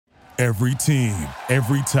Every team,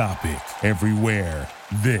 every topic, everywhere.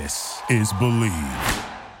 This is Believe.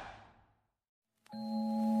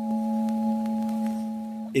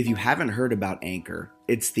 If you haven't heard about Anchor,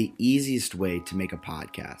 it's the easiest way to make a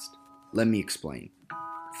podcast. Let me explain.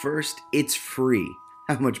 First, it's free.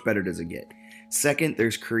 How much better does it get? Second,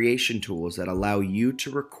 there's creation tools that allow you to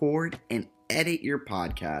record and edit your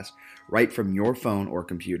podcast right from your phone or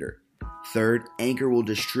computer. Third, Anchor will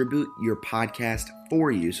distribute your podcast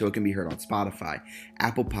for you so it can be heard on Spotify,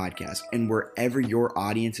 Apple Podcasts, and wherever your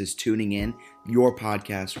audience is tuning in, your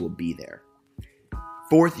podcast will be there.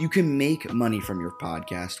 Fourth, you can make money from your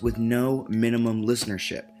podcast with no minimum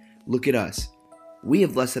listenership. Look at us. We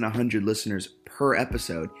have less than 100 listeners per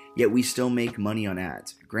episode, yet we still make money on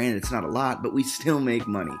ads. Granted, it's not a lot, but we still make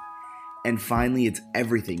money. And finally, it's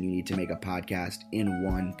everything you need to make a podcast in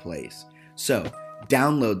one place. So,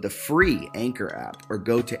 download the free Anchor app or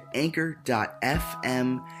go to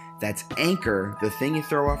anchor.fm. That's Anchor, the thing you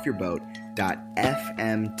throw off your boat,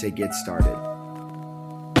 .fm to get started.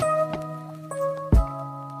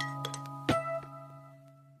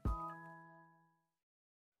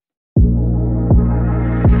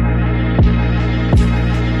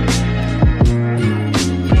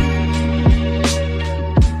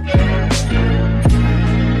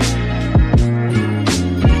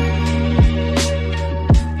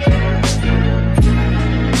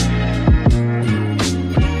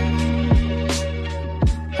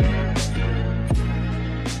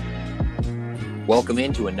 Welcome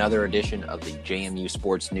into another edition of the JMU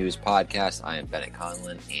Sports News Podcast. I am Bennett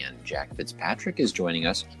Conlon, and Jack Fitzpatrick is joining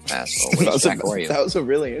us as always. Jack, how are you? That was a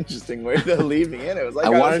really interesting way to leave me in. It was like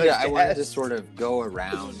I wanted to sort of go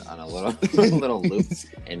around on a little loop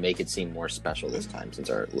and make it seem more special this time, since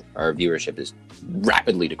our viewership is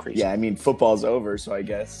rapidly decreasing. Yeah, I mean, football's over, so I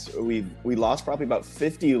guess we lost probably about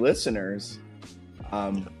 50 listeners.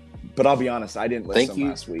 But I'll be honest, I didn't listen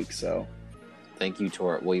last week, so. Thank you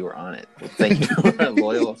to you were on it. Thank you to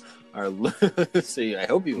our loyal, see, I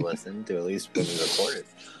hope you listened to at least when we recorded.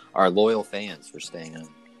 Our loyal fans for staying on.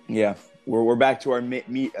 Yeah, we're back to our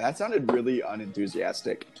meet. That sounded really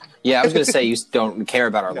unenthusiastic. Yeah, I was going to say you don't care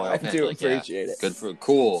about our loyal fans. I do appreciate it. Good for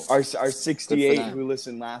cool. Our 68 who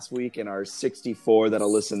listened last week and our 64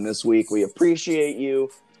 that'll listen this week. We appreciate you.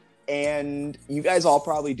 And you guys all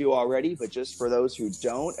probably do already, but just for those who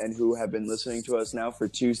don't and who have been listening to us now for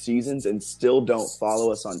 2 seasons and still don't follow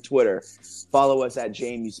us on Twitter, follow us at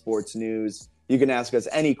JMU Sports News. You can ask us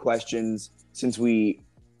any questions. Since we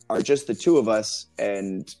are just the two of us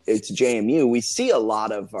and it's JMU, we see a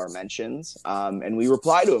lot of our mentions and we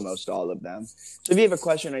reply to most all of them. So if you have a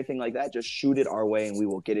question or anything like that, just shoot it our way and we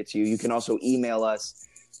will get it to you. You can also email us,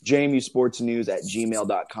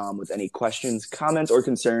 jmusportsnews@gmail.com, with any questions, comments, or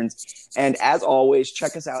concerns. And as always,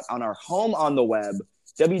 check us out on our home on the web,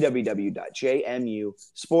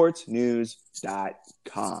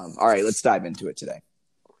 www.jmusportsnews.com. All right, let's dive into it today.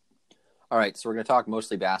 All right, so we're going to talk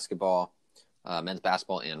mostly basketball, men's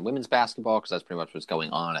basketball and women's basketball, because that's pretty much what's going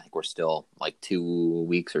on. I think we're still like 2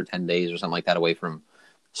 weeks or 10 days or something like that away from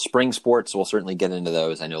spring sports, so we'll certainly get into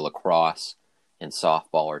those. I know lacrosse and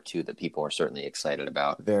softball are two that people are certainly excited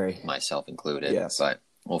about, myself included. Yes. But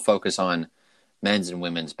we'll focus on men's and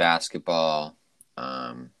women's basketball.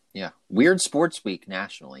 Weird sports week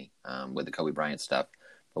nationally with the Kobe Bryant stuff.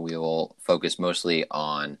 But we will focus mostly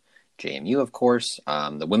on JMU, of course.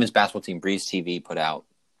 The women's basketball team, Breeze TV, put out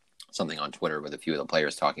something on Twitter with a few of the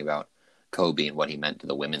players talking about Kobe and what he meant to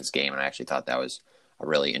the women's game. And I actually thought that was a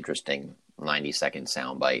really interesting 90-second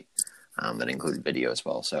soundbite that included video as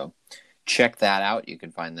well. So check that out. You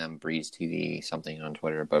can find them, Breeze TV, something on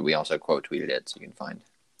Twitter, but we also quote tweeted it, so you can find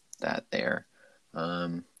that there.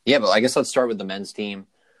 But I guess let's start with the men's team,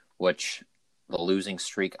 which the losing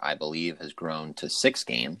streak, I believe, has grown to 6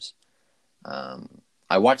 games.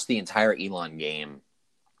 I watched the entire Elon game,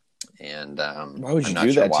 and why would you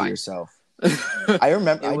do that to yourself? I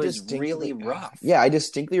remember it was really rough. Yeah, I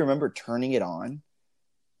distinctly remember turning it on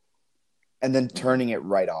and then turning it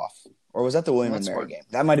right off. Or was that the William and Mary game?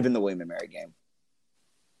 That might have been the William and Mary game.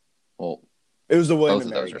 Well, it was the William and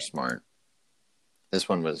Mary game. Both of those are smart. This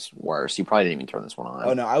one was worse. You probably didn't even turn this one on.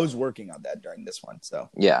 Oh, no, I was working on that during this one, so.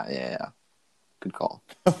 Yeah. Good call.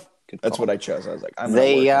 That's what I chose. I was like, I'm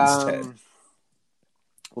going to work instead.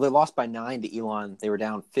 Well, they lost by 9 to Elon. They were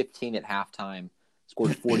down 15 at halftime,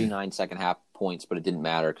 scored 49 second half points, but it didn't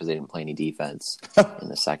matter because they didn't play any defense in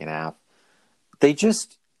the second half.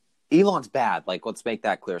 Elon's bad. Like, let's make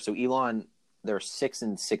that clear. So Elon, they're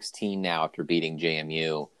 6-16 now after beating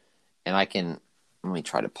JMU, and let me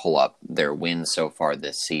try to pull up their wins so far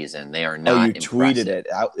this season. They are not. Oh, you tweeted it.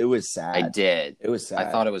 It was sad. I did. It was sad. I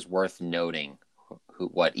thought it was worth noting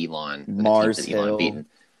what Elon, Mars the teams that Elon Hill. beaten.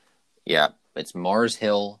 Yeah, it's Mars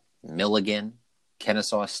Hill, Milligan,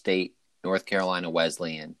 Kennesaw State, North Carolina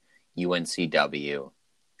Wesleyan, UNCW,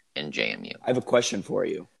 and JMU. I have a question for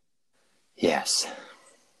you. Yes.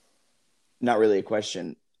 Not really a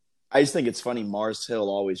question. I just think it's funny. Mars Hill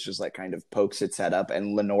always just like kind of pokes its head up,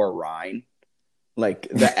 and Lenore Rhine, like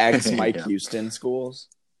the ex Mike Yeah. Houston schools.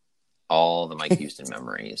 All the Mike Houston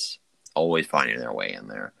memories, always finding their way in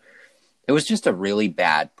there. It was just a really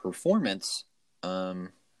bad performance. And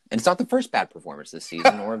it's not the first bad performance this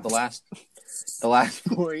season or of the last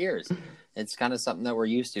 4 years. It's kind of something that we're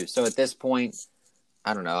used to. So at this point,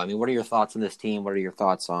 I don't know. I mean, what are your thoughts on this team? What are your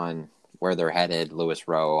thoughts on where they're headed, Lewis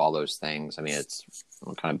Rowe, all those things? I mean,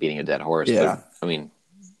 I'm kind of beating a dead horse. Yeah. But, I mean,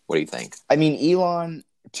 what do you think? I mean, Elon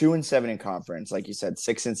 2-7 in conference, like you said,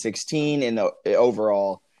 6-16 in the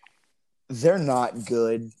overall. They're not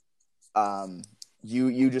good.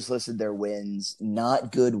 You just listed their wins,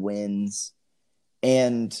 not good wins,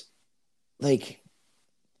 and like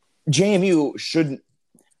JMU shouldn't.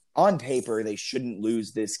 On paper, they shouldn't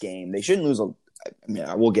lose this game. They shouldn't lose.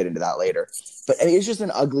 We'll get into that later. But I mean, it's just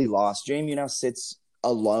an ugly loss. JMU now sits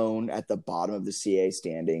alone at the bottom of the CA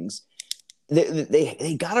standings.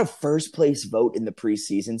 They got a first place vote in the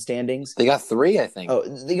preseason standings. They got 3, I think. Oh,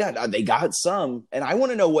 they got some, and I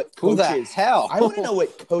want to know what Who coaches. the hell? I want to know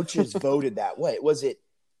what coaches voted that way. Was it?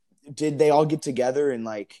 Did they all get together and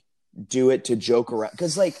like do it to joke around?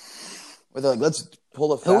 Because like, where they're like, let's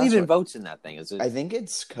pull a fast Who even one. votes in that thing? Is it? I think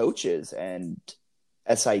it's coaches and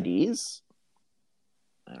SIDs.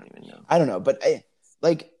 I don't even know. I don't know, but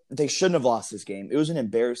they shouldn't have lost this game. It was an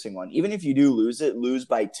embarrassing one. Even if you do lose it, lose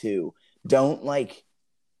by 2. Don't like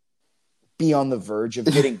be on the verge of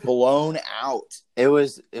getting blown out. It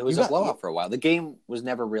was a blowout for a while. The game was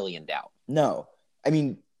never really in doubt. No, I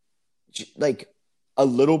mean, like a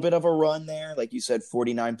little bit of a run there. Like you said,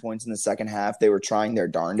 49 points in the second half. They were trying their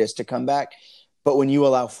darndest to come back. But when you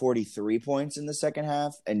allow 43 points in the second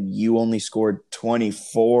half and you only scored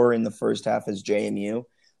 24 in the first half as JMU,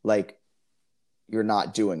 like you're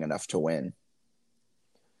not doing enough to win.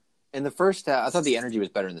 In the first half, I thought the energy was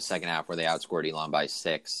better in the second half where they outscored Elon by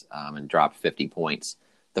 6 and dropped 50 points.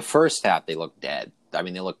 The first half, they looked dead. I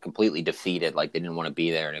mean, they looked completely defeated, like they didn't want to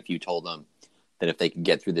be there. And if you told them that if they could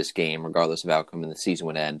get through this game, regardless of outcome, and the season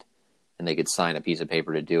would end, and they could sign a piece of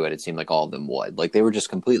paper to do it, it seemed like all of them would. Like they were just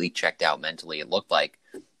completely checked out mentally, it looked like.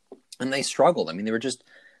 And they struggled. I mean,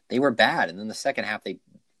 they were bad. And then the second half, they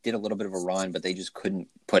did a little bit of a run, but they just couldn't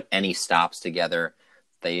put any stops together.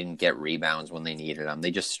 They didn't get rebounds when they needed them.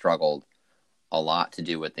 They just struggled a lot to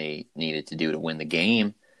do what they needed to do to win the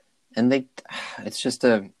game. And it's just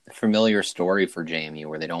a familiar story for JMU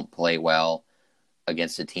where they don't play well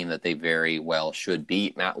against a team that they very well should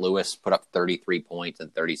beat. Matt Lewis put up 33 points in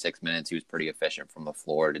 36 minutes. He was pretty efficient from the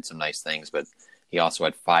floor, did some nice things, but he also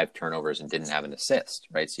had 5 turnovers and didn't have an assist,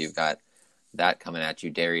 right? So you've got that coming at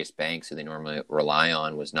you. Darius Banks, who they normally rely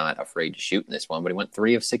on, was not afraid to shoot in this one, but he went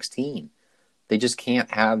 3 of 16. They just can't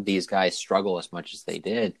have these guys struggle as much as they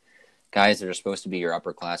did. Guys that are supposed to be your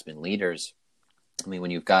upperclassmen leaders. I mean,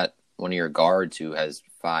 when you've got one of your guards who has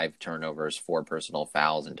 5 turnovers, 4 personal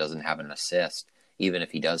fouls, and doesn't have an assist, even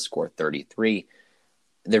if he does score 33,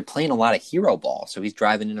 they're playing a lot of hero ball. So he's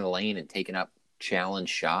driving into the lane and taking up challenge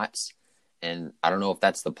shots. And I don't know if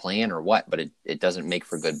that's the plan or what, but it doesn't make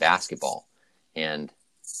for good basketball. And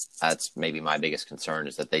that's maybe my biggest concern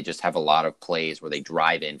is that they just have a lot of plays where they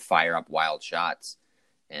drive in, fire up wild shots.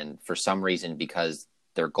 And for some reason, because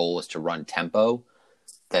their goal is to run tempo,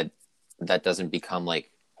 that doesn't become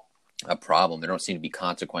like a problem. There don't seem to be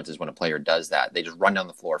consequences when a player does that. They just run down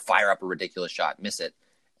the floor, fire up a ridiculous shot, miss it,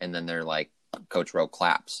 and then they're like, Coach Rowe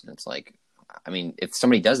claps. And it's like, I mean, if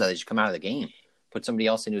somebody does that, they should come out of the game. Put somebody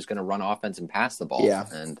else in who's going to run offense and pass the ball. Yeah.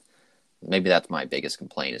 And maybe that's my biggest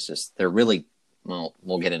complaint. It's just they're really – well,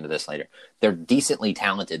 we'll get into this later. They're decently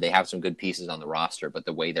talented. They have some good pieces on the roster, but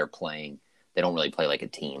the way they're playing, they don't really play like a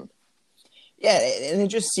team. Yeah, and it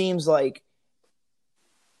just seems like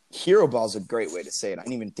hero ball is a great way to say it. I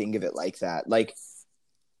didn't even think of it like that. Like,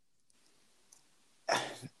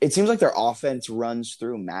 it seems like their offense runs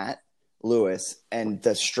through Matt Lewis, and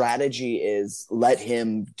the strategy is let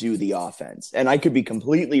him do the offense. And I could be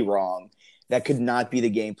completely wrong. That could not be the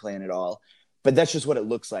game plan at all. But that's just what it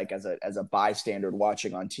looks like as a bystander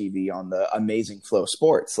watching on TV on the amazing Flow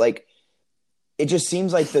Sports. Like, it just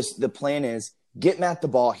seems like the plan is get Matt the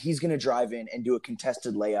ball. He's going to drive in and do a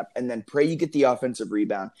contested layup, and then pray you get the offensive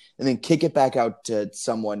rebound, and then kick it back out to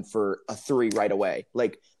someone for a 3 right away.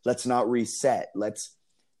 Like, let's not reset. Let's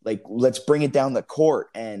bring it down the court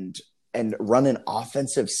and run an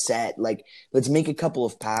offensive set. Like, let's make a couple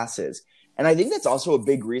of passes. And I think that's also a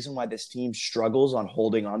big reason why this team struggles on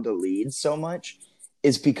holding on to leads so much,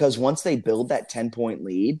 is because once they build that 10-point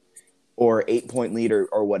lead or 8-point lead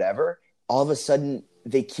or whatever, all of a sudden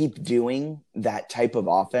they keep doing that type of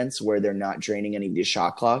offense where they're not draining any of the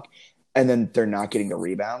shot clock, and then they're not getting the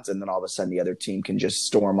rebounds, and then all of a sudden the other team can just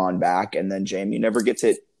storm on back, and then JMU never gets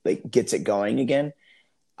it going again.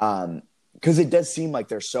 Because it does seem like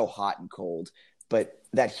they're so hot and cold, but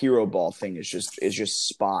that hero ball thing is just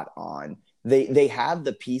spot on. They have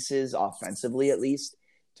the pieces offensively, at least,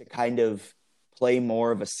 to kind of play more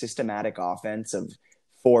of a systematic offense of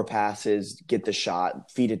 4 passes, get the shot,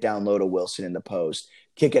 feed it down low to Wilson in the post,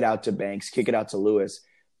 kick it out to Banks, kick it out to Lewis.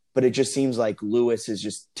 But it just seems like Lewis is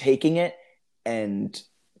just taking it and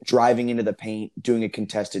driving into the paint, doing a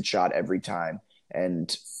contested shot every time.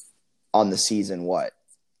 And on the season,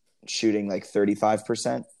 shooting like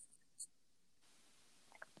 35%?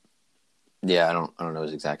 Yeah, I don't know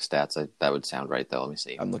his exact stats. That would sound right, though. Let me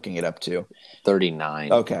see. I'm looking it up too.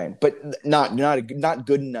 39. Okay, but not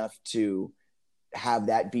good enough to have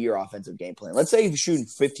that be your offensive game plan. Let's say you're shooting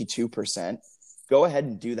 52%. Go ahead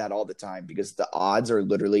and do that all the time because the odds are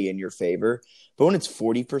literally in your favor. But when it's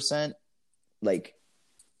 40%, like,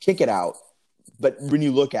 kick it out. But when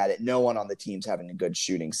you look at it, no one on the team's having a good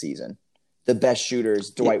shooting season. The best shooter is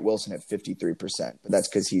Dwight Wilson at 53%, but that's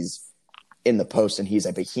because he's in the post and he's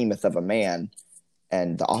a behemoth of a man,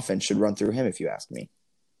 and the offense should run through him, if you ask me.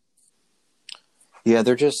 Yeah,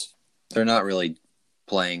 they're not really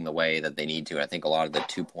playing the way that they need to. I think a lot of the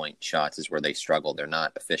 2-point shots is where they struggle. They're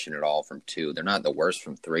not efficient at all from 2. They're not the worst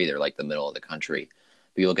from 3. They're like the middle of the country.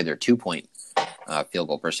 But you look at their 2-point field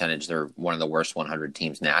goal percentage, they're one of the worst 100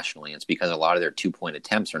 teams nationally. It's because a lot of their 2-point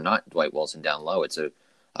attempts are not Dwight Wilson down low. It's a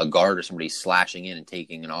guard or somebody slashing in and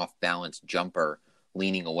taking an off-balance jumper,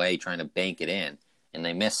 leaning away, trying to bank it in. And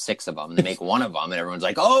they miss 6 of them. They make 1 of them, and everyone's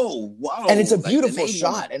like, oh, whoa. And it's a beautiful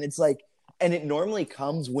shot. And it's like, and it normally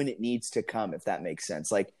comes when it needs to come, if that makes sense.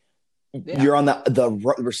 Like, you're on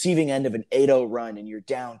the receiving end of an 8-0 run, and you're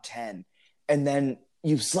down 10. And then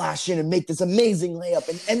you slash in and make this amazing layup,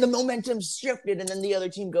 and the momentum's shifted, and then the other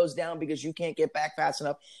team goes down because you can't get back fast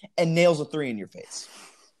enough and nails a 3 in your face.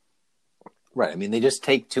 Right. I mean, they just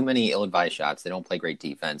take too many ill-advised shots. They don't play great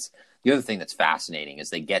defense. The other thing that's fascinating is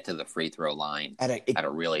they get to the free throw line at a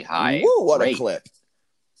really high rate. A clip.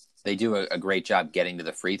 They do a great job getting to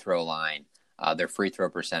the free throw line. Their free throw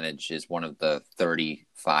percentage is one of the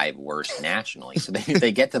 35 worst nationally. So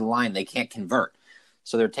they get to the line, they can't convert.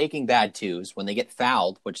 So they're taking bad 2s. When they get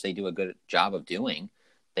fouled, which they do a good job of doing,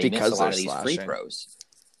 they miss a lot of these free throws.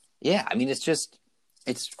 Yeah, I mean,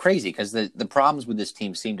 it's crazy because the problems with this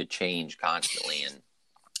team seem to change constantly, and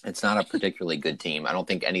it's not a particularly good team. I don't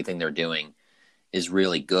think anything they're doing is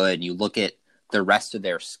really good. You look at the rest of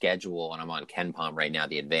their schedule, and I'm on KenPom right now,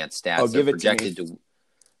 the advanced stats.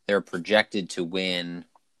 They're projected to win.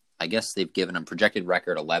 I guess they've given them projected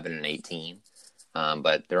record 11-18,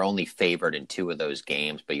 but they're only favored in 2 of those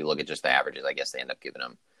games. But you look at just the averages, I guess they end up giving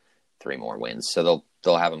them 3 more wins. So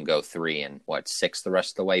they'll have them go 3-6 the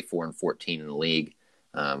rest of the way, 4-14 in the league.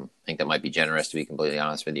 I think that might be generous, to be completely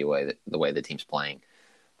honest with you, the way the team's playing.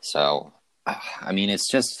 So, I mean, it's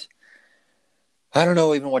just, I don't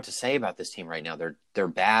know even what to say about this team right now. They're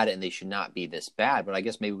bad, and they should not be this bad. But I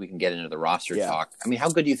guess maybe we can get into the roster talk. I mean, how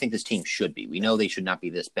good do you think this team should be? We know they should not be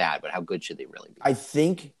this bad, but how good should they really be?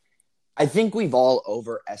 I think we've all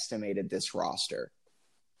overestimated this roster.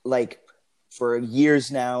 Like, for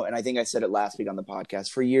years now, and I think I said it last week on the podcast,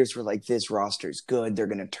 for years we're like, this roster's good. They're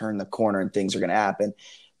going to turn the corner and things are going to happen.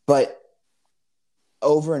 But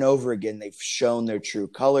over and over again, they've shown their true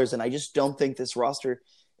colors. And I just don't think this roster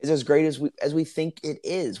is as great as we think it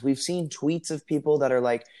is. We've seen tweets of people that are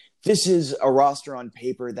like, this is a roster on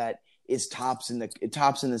paper that is tops in the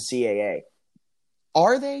CAA.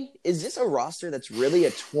 Are they? Is this a roster that's really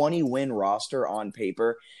a 20-win roster on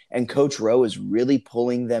paper, and Coach Rowe is really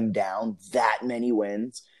pulling them down that many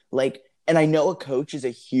wins? Like, and I know a coach is a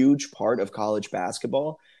huge part of college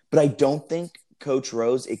basketball, but I don't think Coach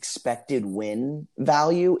Rowe's expected win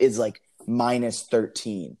value is like minus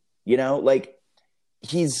 13. You know, like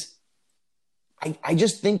I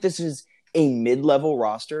just think this is a mid-level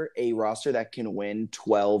roster, a roster that can win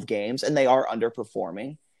 12 games, and they are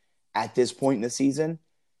underperforming at this point in the season.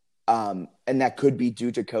 And that could be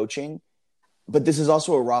due to coaching. But this is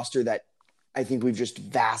also a roster that I think we've just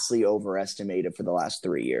vastly overestimated for the last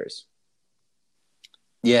 3 years.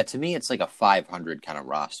 Yeah, to me, it's like a 500 kind of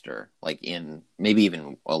roster, like in maybe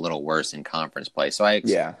even a little worse in conference play. So I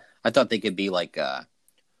thought they could be like a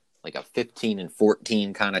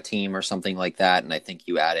 15-14 kind of team or something like that. And I think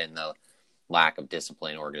you add in the lack of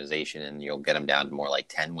discipline, organization, and you'll get them down to more like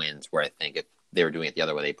 10 wins, where I think if they were doing it the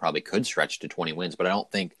other way, they probably could stretch to 20 wins. But I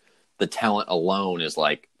don't think the talent alone is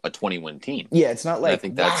like a 20-win team. Yeah, it's not like, I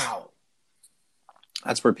think wow.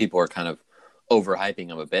 That's where people are kind of overhyping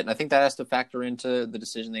him a bit. And I think that has to factor into the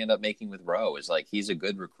decision they end up making with Rowe. Is like, he's a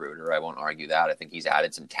good recruiter. I won't argue that. I think he's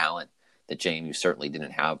added some talent that JMU certainly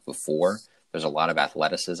didn't have before. There's a lot of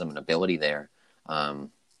athleticism and ability there.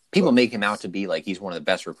 People make him out to be like he's one of the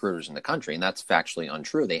best recruiters in the country, and that's factually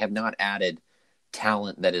untrue. They have not added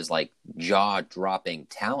talent that is like jaw-dropping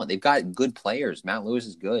talent. They've got good players. Matt Lewis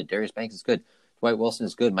is good. Darius Banks is good. Dwight Wilson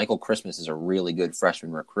is good. Michael Christmas is a really good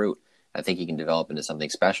freshman recruit. I think he can develop into something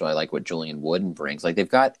special. I like what Julian Wooden brings. Like, they've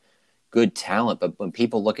got good talent, but when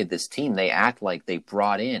people look at this team, they act like they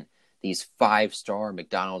brought in these 5-star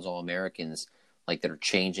McDonald's All-Americans, like, that are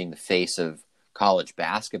changing the face of college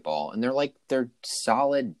basketball. And they're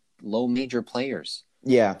solid, low major players.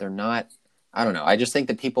 Yeah. They're not, I don't know. I just think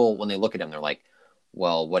that people, when they look at him, they're like,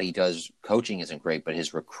 well, what he does coaching isn't great, but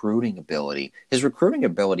his recruiting ability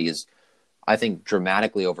is, I think,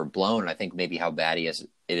 dramatically overblown. And I think maybe how bad it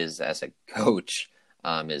is as a coach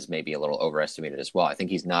is maybe a little overestimated as well. I think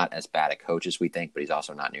he's not as bad a coach as we think, but he's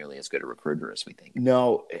also not nearly as good a recruiter as we think.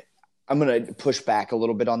 No, I'm going to push back a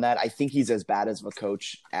little bit on that. I think he's as bad as a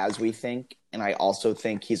coach as we think. And I also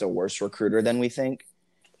think he's a worse recruiter than we think.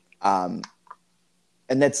 And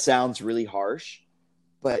that sounds really harsh,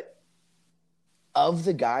 but of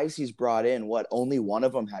the guys he's brought in, only one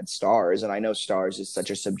of them had stars. And I know stars is such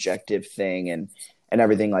a subjective thing and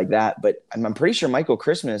everything like that. But I'm pretty sure Michael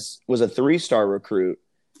Christmas was a 3-star recruit,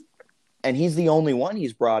 and he's the only one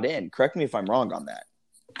he's brought in. Correct me if I'm wrong on that.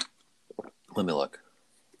 Let me look.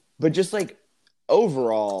 But just like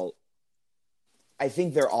overall, I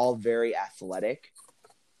think they're all very athletic,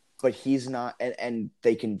 but he's not, and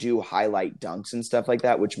they can do highlight dunks and stuff like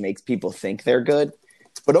that, which makes people think they're good.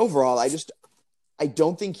 But overall, I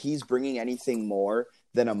don't think he's bringing anything more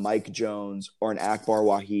than a Mike Jones or an Akbar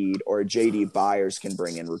Wahid or a JD Byers can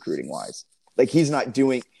bring in recruiting wise. Like, he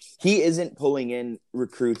isn't pulling in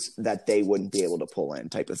recruits that they wouldn't be able to pull in,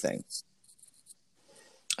 type of thing.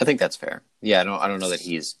 I think that's fair. Yeah, I don't know that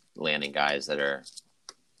he's landing guys that are,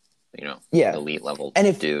 elite level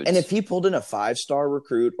dudes. And if he pulled in a 5-star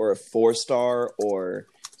recruit or a 4-star or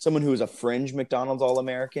someone who was a fringe McDonald's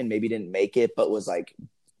All-American, maybe didn't make it, but was like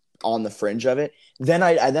on the fringe of it, then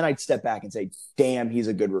I'd step back and say, damn, he's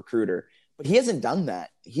a good recruiter. But he hasn't done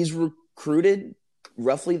that. He's recruited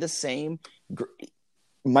roughly the same.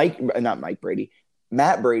 Matt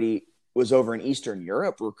Brady was over in Eastern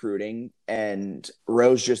Europe recruiting, and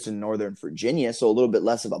Rose just in Northern Virginia, so a little bit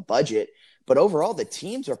less of a budget. But overall, the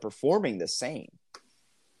teams are performing the same.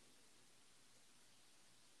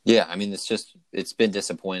 Yeah, I mean, it's been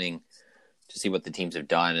disappointing to see what the teams have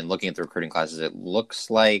done. And looking at the recruiting classes, it looks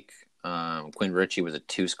like Quinn Ritchie was a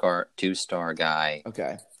 2-star guy.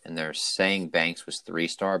 Okay. And they're saying Banks was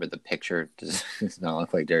 3-star, but the picture does not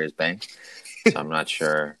look like Darius Banks. So I'm not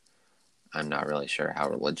sure. I'm not really sure how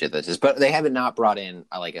legit this is. But they haven't not brought in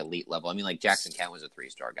like elite level. I mean, like Jackson Kent was a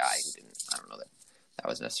 3-star guy. I don't know that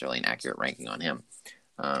was necessarily an accurate ranking on him.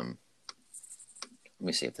 Let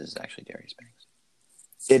me see if this is actually Darius Banks.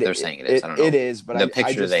 They're saying it is. I don't know. It is, but the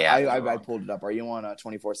picture they have. I pulled it up. Are you on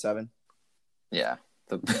 24/7? Yeah,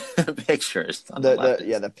 the pictures.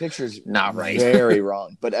 The picture's not right. Very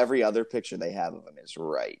wrong. But every other picture they have of him is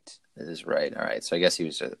right. It is right. All right. So I guess he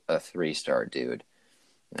was a 3-star dude.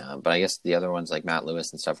 But I guess the other ones like Matt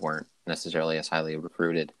Lewis and stuff weren't necessarily as highly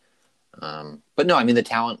recruited. But no, I mean, the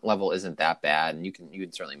talent level isn't that bad, and you can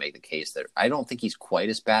certainly make the case that I don't think he's quite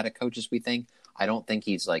as bad a coach as we think. I don't think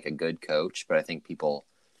he's like a good coach, but I think people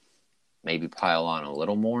maybe pile on a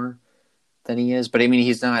little more than he is. But I mean,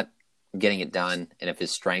 he's not getting it done. And if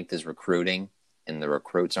his strength is recruiting and the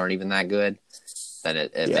recruits aren't even that good, then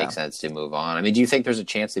it makes sense to move on. I mean, do you think there's a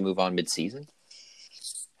chance they move on mid-season?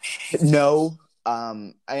 No.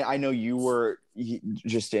 I know you were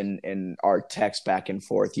just in our text back and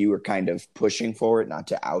forth, you were kind of pushing for it, not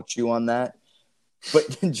to out you on that.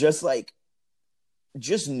 But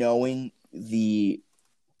just knowing the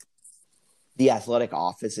athletic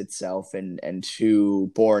office itself and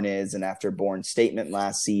who Bourne is, and after Bourne's statement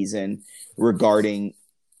last season regarding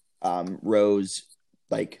Rose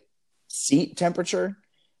seat temperature,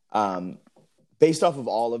 based off of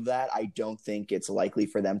all of that, I don't think it's likely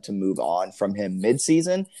for them to move on from him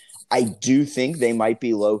mid-season. I do think they might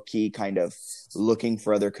be low-key kind of looking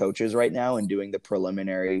for other coaches right now and doing the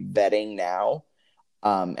preliminary vetting now.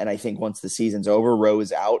 And I think once the season's over, Rowe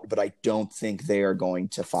is out, but I don't think they are going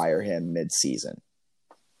to fire him mid-season.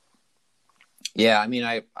 Yeah, I mean,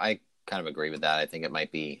 I kind of agree with that. I think it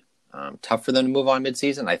might be tough for them to move on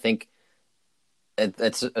midseason. I think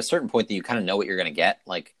it's a certain point that you kind of know what you're going to get.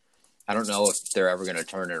 Like, I don't know if they're ever going to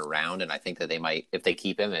turn it around, and I think that they might, if they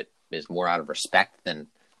keep him, it is more out of respect than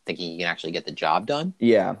thinking he can actually get the job done.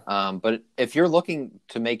 Yeah. But if you're looking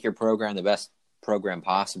to make your program the best program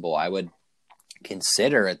possible, I would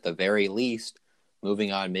consider at the very least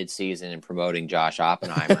moving on midseason and promoting Josh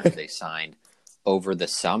Oppenheimer who they signed over the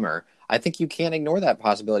summer. I think you can't ignore that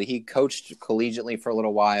possibility. He coached collegiately for a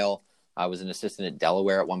little while. I was an assistant at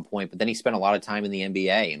Delaware at one point, but then he spent a lot of time in the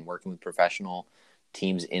NBA and working with professional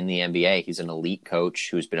teams in the NBA. He's an elite coach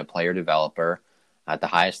who's been a player developer at the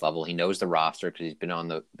highest level. He knows the roster because he's been on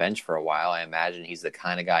the bench for a while. I imagine he's the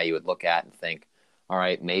kind of guy you would look at and think, all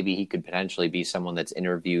right, maybe he could potentially be someone that's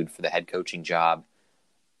interviewed for the head coaching job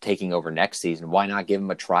taking over next season. Why not give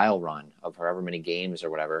him a trial run of however many games or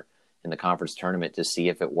whatever in the conference tournament to see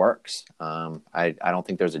if it works? I don't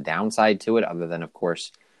think there's a downside to it other than, of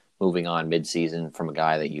course, moving on midseason from a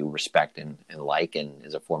guy that you respect and like and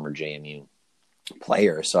is a former JMU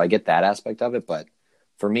player. So I get that aspect of it, but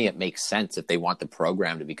for me, it makes sense if they want the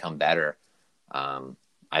program to become better. I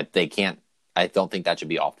don't think that should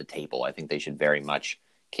be off the table. I think they should very much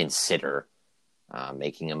consider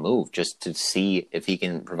making a move just to see if he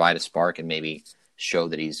can provide a spark and maybe show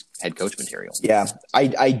that he's head coach material. Yeah,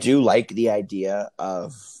 I do like the idea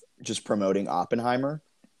of just promoting Oppenheimer.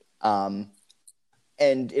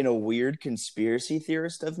 And in a weird conspiracy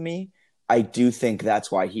theorist of me, I do think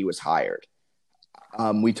that's why he was hired.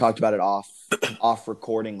 We talked about it off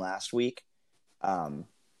recording last week.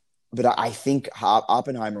 But I think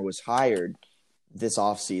Oppenheimer was hired this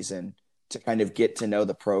offseason to kind of get to know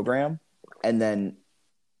the program. And then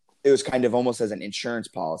it was kind of almost as an insurance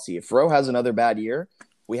policy. If Rowe has another bad year,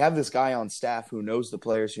 we have this guy on staff who knows the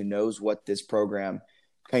players, who knows what this program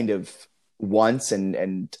kind of wants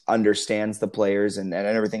and understands the players and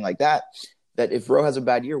everything like that, that if Rowe has a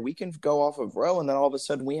bad year, we can go off of Rowe, and then all of a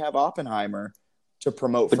sudden we have Oppenheimer to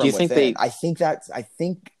promote. But from within. Do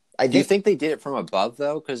you think they did it from above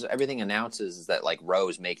though? Because everything announces is that like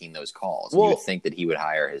Rowe's making those calls. Well, you would think that he would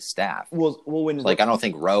hire his staff. When I don't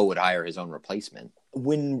think Rowe would hire his own replacement.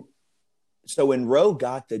 When Rowe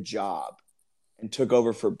got the job and took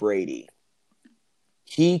over for Brady,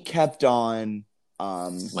 he kept on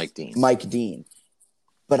Mike Dean.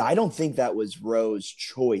 But I don't think that was Rowe's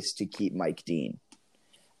choice to keep Mike Dean.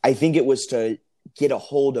 I think it was to get a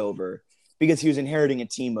holdover because he was inheriting a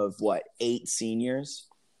team of 8 seniors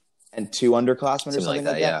and 2 underclassmen or something like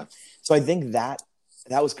that. Yeah. So I think that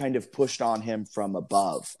was kind of pushed on him from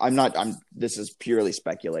above. This is purely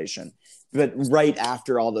speculation. But right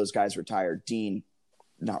after all those guys retired,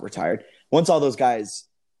 once all those guys,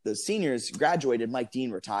 the seniors graduated, Mike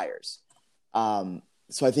Dean retires.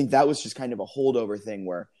 So I think that was just kind of a holdover thing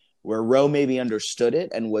where Rowe maybe understood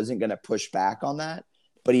it and wasn't going to push back on that.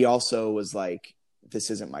 But he also was like, this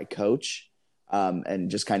isn't my coach. And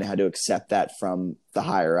just kind of had to accept that from the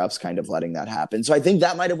higher ups, kind of letting that happen. So I think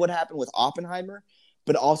that might have what happened with Oppenheimer,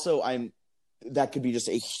 but also that could be just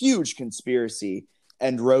a huge conspiracy.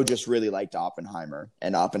 And Rowe just really liked Oppenheimer,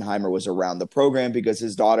 and Oppenheimer was around the program because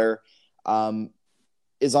his daughter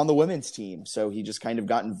is on the women's team. So he just kind of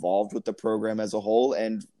got involved with the program as a whole,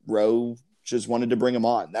 and Rowe just wanted to bring him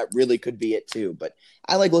on. That really could be it too. But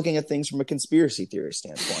I like looking at things from a conspiracy theory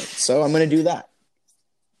standpoint. So I'm going to do that.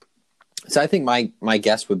 So I think my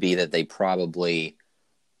guess would be that they probably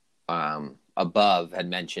above had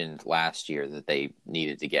mentioned last year that they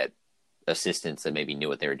needed to get assistants that maybe knew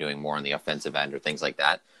what they were doing more on the offensive end or things like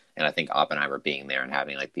that. And I think Oppenheimer being there and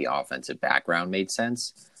having like the offensive background made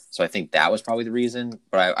sense. So I think that was probably the reason.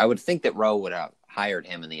 But I would think that Rowe would have hired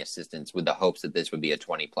him and the assistants with the hopes that this would be a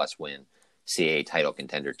 20-plus win CAA title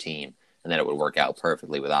contender team, and that it would work out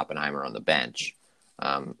perfectly with Oppenheimer on the bench.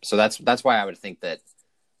 So that's why I would think that.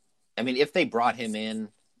 I mean, if they brought him in,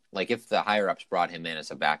 like if the higher ups brought him in as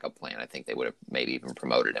a backup plan, I think they would have maybe even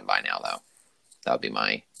promoted him by now, though. That would be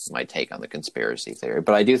my take on the conspiracy theory.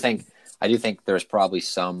 But I do think there's probably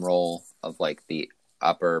some role of like the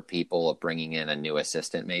upper people of bringing in a new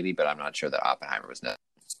assistant, maybe. But I'm not sure that Oppenheimer was no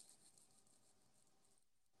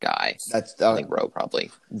guy. I think Rowe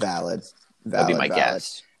probably valid. That'd be my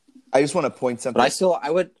guess. I just want to point something. But I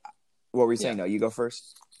would. What were you saying? Yeah. No, you go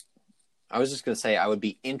first. I was just going to say I would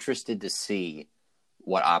be interested to see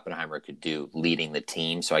what Oppenheimer could do leading the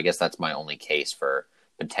team. So I guess that's my only case for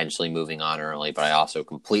potentially moving on early. But I also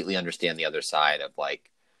completely understand the other side of like,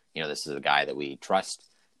 this is a guy that we trust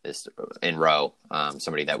this in Rowe,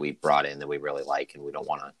 somebody that we brought in that we really like, and we don't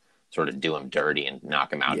want to sort of do him dirty and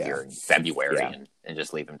knock him out here in February and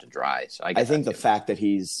just leave him to dry. So I think the fact that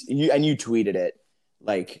you tweeted it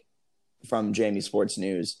like from Jamie Sports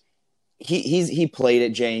News, he played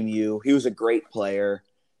at JMU. He was a great player.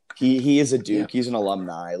 He is a Duke. Yeah. He's an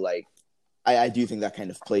alumni. Like, I do think that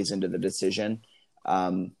kind of plays into the decision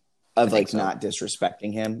of like not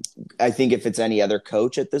disrespecting him. I think if it's any other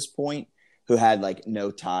coach at this point who had like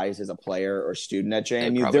no ties as a player or student at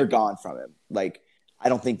JMU, they're gone from him. Like, I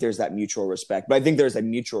don't think there's that mutual respect, but I think there's a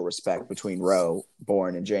mutual respect between Rowe,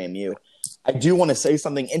 Bourne, and JMU. I do want to say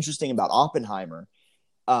something interesting about Oppenheimer.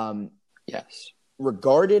 Yes.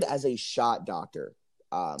 Regarded as a shot doctor.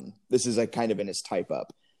 This is like kind of in his type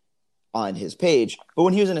up on his page. But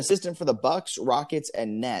when he was an assistant for the Bucks, Rockets,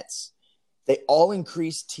 and Nets, they all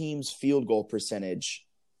increased teams' field goal percentage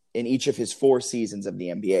in each of his 4 seasons of the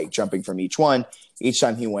NBA, jumping from each one. Each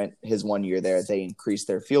time he went his 1 year there, they increased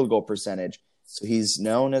their field goal percentage. So he's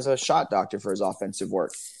known as a shot doctor for his offensive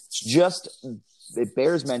work. It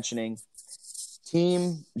bears mentioning,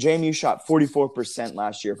 team JMU shot 44%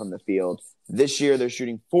 last year from the field. This year, they're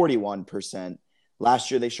shooting 41%.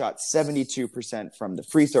 Last year, they shot 72% from the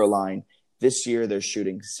free throw line. This year, they're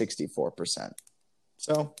shooting 64%.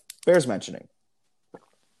 So, bears mentioning.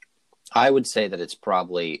 I would say that it's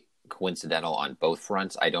probably coincidental on both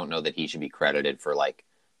fronts. I don't know that he should be credited for, like,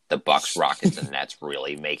 the Bucks, Rockets, and Nets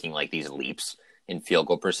really making, like, these leaps in field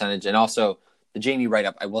goal percentage. And also, the JMU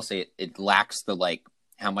write-up, I will say it lacks the, like,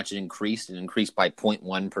 how much it increased. It increased by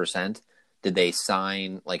 0.1%. Did they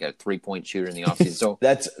sign like a 3-point shooter in the offseason? So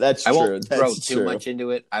that's I won't true. throw too much into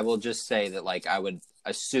it. I will just say that like I would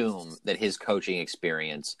assume that his coaching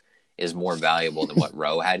experience is more valuable than what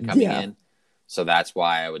Rowe had coming in. So that's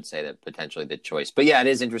why I would say that potentially the choice. But yeah, it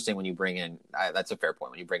is interesting when you bring in. That's a fair point.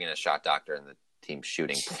 When you bring in a shot doctor and the team's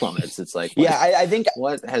shooting plummets, it's like I think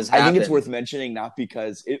what has happened? I think it's worth mentioning, not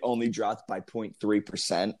because it only dropped by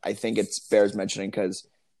 0.3%. I think it's bears mentioning because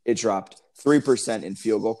it dropped 3% in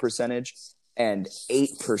field goal percentage and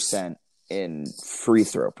 8% in free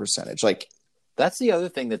throw percentage. Like, that's the other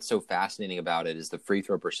thing that's so fascinating about it is the free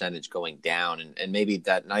throw percentage going down. And maybe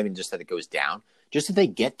that, not even just that it goes down, just that they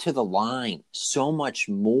get to the line so much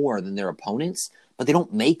more than their opponents, but they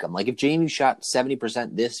don't make them. Like, if JMU shot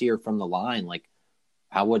 70% this year from the line, like,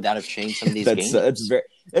 how would that have changed some of these games?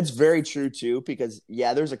 That's very true, too, because,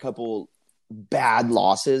 there's a couple bad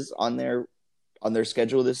losses on their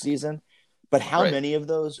schedule this season. But how many of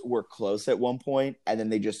those were close at one point, and then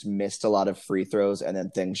they just missed a lot of free throws, and then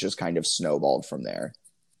things just kind of snowballed from there?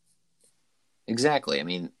 Exactly. I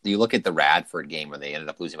mean, you look at the Radford game where they ended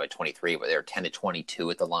up losing by 23, but they were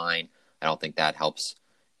 10-22 at the line. I don't think that helps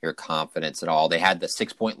your confidence at all. They had the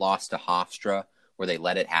 6-point loss to Hofstra where they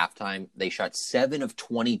led at halftime. They shot 7 of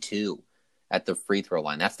 22 at the free throw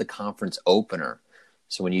line. That's the conference opener.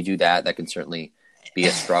 So when you do that, that can certainly be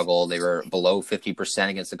a struggle. They were below 50%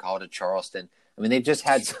 against the College of Charleston. I mean, they've just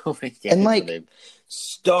had so many games and like where they've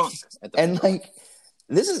stunk.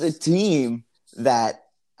 This is a team that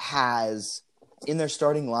has in their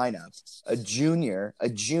starting lineup a junior,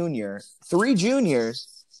 3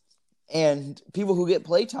 juniors, and people who get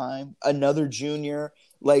playtime, another junior,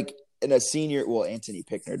 like, and a senior. Well, Anthony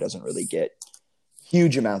Pickner doesn't really get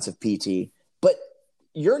huge amounts of PT, but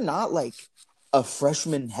you're not like a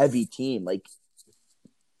freshman heavy team. Like,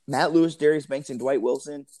 Matt Lewis, Darius Banks, and Dwight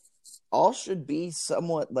Wilson all should be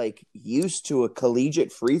somewhat like used to a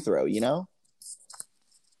collegiate free throw, you know?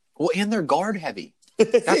 Well, and they're guard heavy.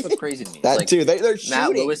 That's what's crazy to me. That like, too. They're shooting. Matt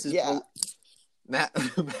Lewis is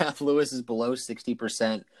Matt Lewis is below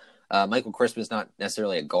 60%. Michael Crispin's not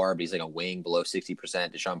necessarily a guard, but he's like a wing below 60%.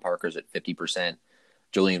 Deshaun Parker's at 50%.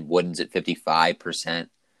 Julian Wooden's at 55%.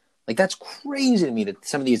 Like, that's crazy to me that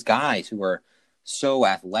some of these guys who are so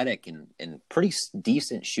athletic and pretty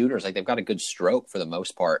decent shooters, like, they've got a good stroke for the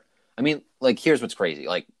most part. I mean, like, here's what's crazy.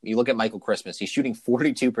 Like, you look at Michael Christmas, he's shooting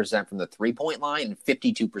 42% from the 3-point line and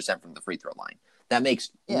 52% from the free throw line. That makes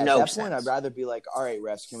no sense. At that point, I'd rather be like, all right,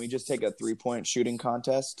 refs, can we just take a 3-point shooting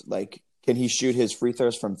contest? Like, can he shoot his free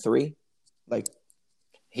throws from 3? Like,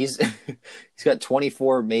 he's got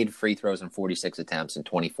 24 made free throws and 46 attempts and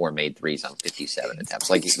 24 made threes on 57 attempts.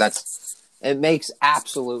 Like, it makes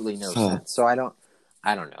absolutely no sense. So I don't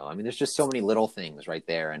know. I mean, there's just so many little things right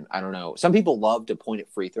there. And I don't know. Some people love to point at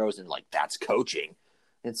free throws and like, that's coaching.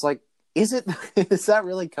 It's like, is that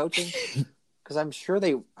really coaching? Because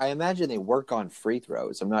I imagine they work on free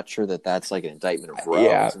throws. I'm not sure that that's like an indictment of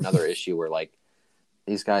Rowe. It's another issue where like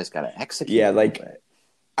these guys got to execute. Yeah, like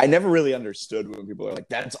I never really understood when people are like,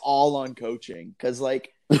 that's all on coaching. Because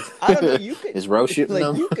like, I don't know, you could is Rowe shooting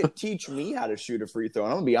them? You could teach me how to shoot a free throw,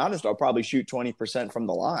 and I'm gonna be honest, I'll probably shoot 20% from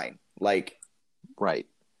the line. Like, right,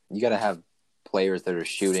 you got to have players that are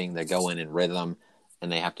shooting, that go in rhythm, and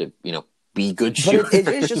they have to, be good shooters.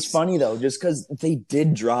 But it's just funny, though, just because they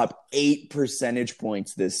did drop 8 percentage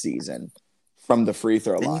points this season from the free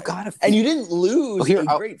throw line. And you didn't lose a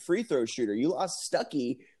great free throw shooter. You lost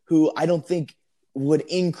Stuckey, who I don't think would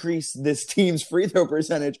increase this team's free throw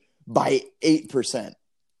percentage by 8%.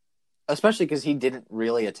 Especially because he didn't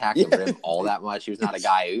really attack the rim all that much. He was not a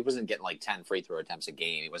guy. He wasn't getting like 10 free throw attempts a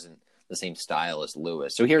game. He wasn't the same style as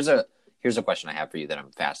Lewis. So here's a question I have for you that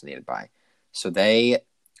I'm fascinated by. So the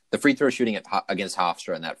free throw shooting against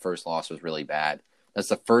Hofstra in that first loss was really bad. That's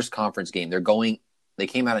the first conference game. They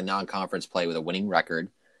came out of non-conference play with a winning record,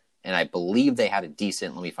 and I believe they had a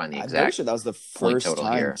decent. Let me find the exact. I'm sure that was the first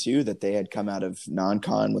time too that they had come out of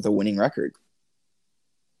non-con with a winning record.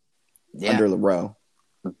 Under Rowe.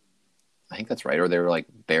 I think that's right. Or they were like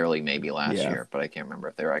barely maybe last year, but I can't remember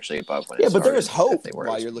if they were actually above when but there was hope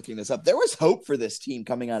while you're looking this up. There was hope for this team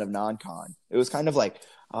coming out of non-con. It was kind of like,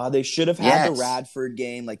 they should have had the Radford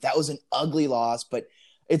game. Like, that was an ugly loss, but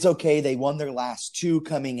it's okay. They won their last 2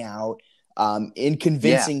 coming out in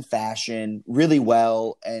convincing fashion really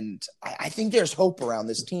well. And I think there's hope around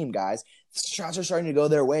this team, guys. Shots are starting to go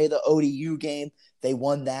their way. The ODU game, they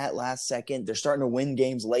won that last second. They're starting to win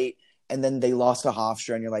games late. And then they lost to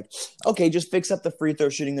Hofstra, and you're like, okay, just fix up the free throw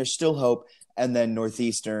shooting. There's still hope. And then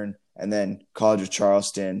Northeastern, and then College of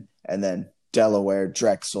Charleston, and then Delaware,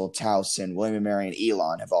 Drexel, Towson, William & Mary, and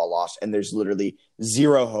Elon have all lost. And there's literally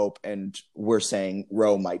zero hope, and we're saying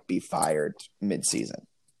Rowe might be fired mid-season.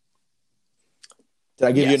 Did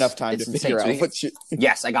I give you enough time to figure out what you...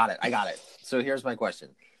 Yes, I got it. So here's my question.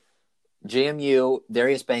 JMU,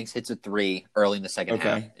 Darius Banks hits a 3 early in the second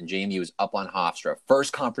half, and JMU is up on Hofstra.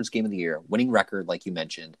 First conference game of the year, winning record, like you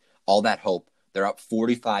mentioned. All that hope. They're up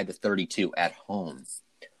 45-32 at home.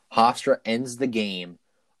 Hofstra ends the game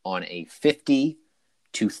on a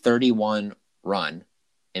 50-31 run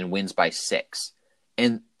and wins by 6.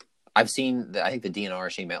 And I've seen, I think the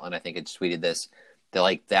DNR, Shane Metlin, I think had tweeted this,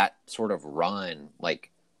 that sort of run,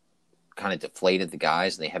 kind of deflated the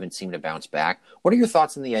guys, and they haven't seemed to bounce back. What are your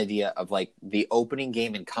thoughts on the idea of the opening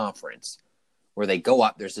game in conference where they go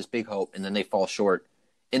up, there's this big hope, and then they fall short,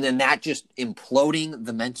 and then that just imploding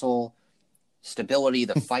the mental stability,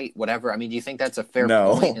 the fight, whatever? I mean, do you think that's a fair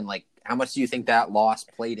point? And how much do you think that loss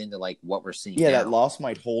played into what we're seeing now? That loss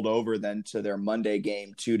might hold over then to their Monday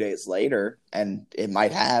game 2 days later, and it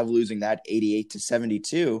might have losing that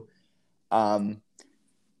 88-72.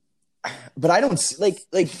 But I don't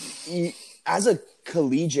as a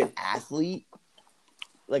collegiate athlete,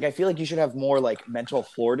 I feel like you should have more mental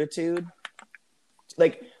fortitude.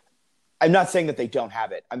 I'm not saying that they don't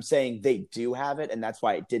have it. I'm saying they do have it, and that's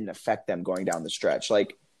why it didn't affect them going down the stretch.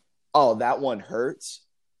 That one hurts.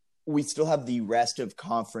 We still have the rest of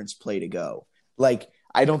conference play to go.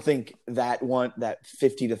 I don't think that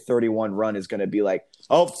 50-31 run is going to be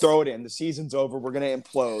throw it in. The season's over. We're going to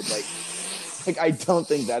implode. I don't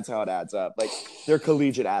think that's how it adds up. They're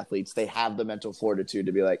collegiate athletes. They have the mental fortitude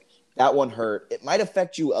to be that one hurt. It might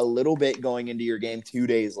affect you a little bit going into your game 2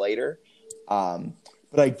 days later.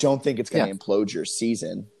 But I don't think it's going to implode your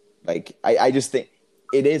season. I just think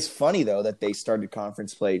it is funny, though, that they started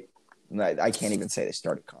conference play. I can't even say they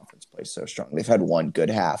started conference play so strong. They've had one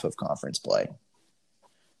good half of conference play.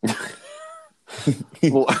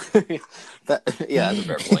 Well, that's a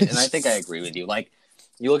fair point. And I think I agree with you.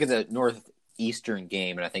 You look at the Northeastern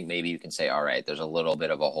game, and I think maybe you can say, all right, there's a little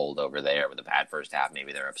bit of a holdover there with a bad first half.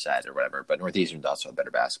 Maybe they're upset or whatever. But Northeastern's also a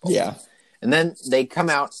better basketball team. And then they come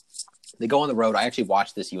out. They go on the road. I actually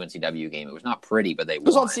watched this UNCW game. It was not pretty, but it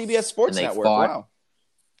was on CBS Sports Network. Wow.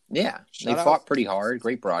 Yeah, they fought pretty hard.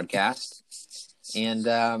 Great broadcast. And,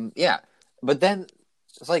 but then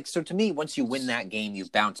it's so to me, once you win that game, you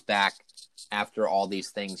bounce back after all these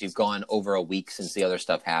things. You've gone over a week since the other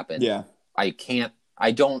stuff happened. Yeah. I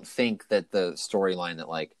don't think that the storyline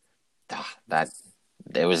that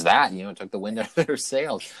it was that, took the wind out of their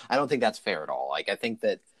sails. I don't think that's fair at all. I think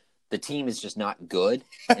that the team is just not good,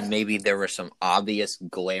 and maybe there were some obvious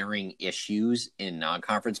glaring issues in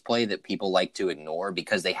non-conference play that people like to ignore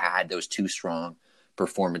because they had those 2 strong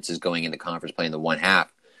performances going into conference play in the one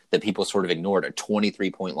half that people sort of ignored. A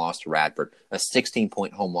 23-point loss to Radford, a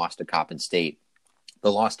 16-point home loss to Coppin State, the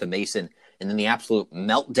loss to Mason, and then the absolute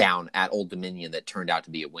meltdown at Old Dominion that turned out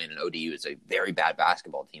to be a win. And ODU is a very bad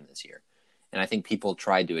basketball team this year. And I think people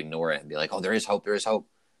tried to ignore it and be like, oh, there is hope, there is hope.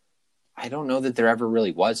 I don't know that there ever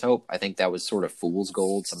really was hope. I think that was sort of fool's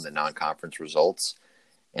gold, some of the non-conference results.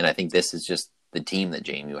 And I think this is just the team that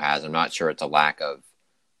JMU has. I'm not sure it's a lack of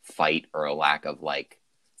fight or a lack of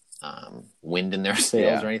wind in their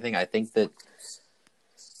sails or anything. I think that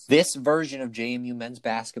this version of JMU men's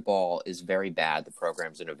basketball is very bad. The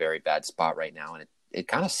program's in a very bad spot right now. And it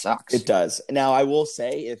kind of sucks. It does. Now, I will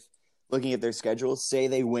say, if looking at their schedule, say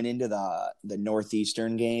they went into the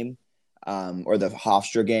Northeastern game, or the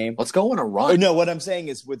Hofstra game. Let's go on a run. No, what I'm saying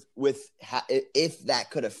is if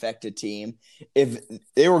that could affect a team, if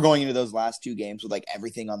they were going into those last two games with like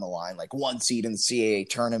everything on the line, like 1 seed in the CAA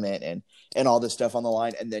tournament and all this stuff on the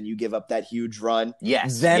line, and then you give up that huge run,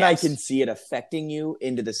 then I can see it affecting you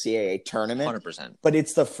into the CAA tournament. 100%. But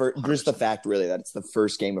it's just the fact really that it's the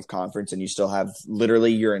first game of conference, and you still have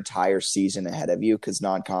literally your entire season ahead of you because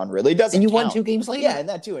non-con really doesn't And you count. won 2 games later. Yeah, and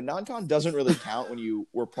that too. And non-con doesn't really count when you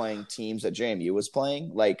were playing teams that JMU was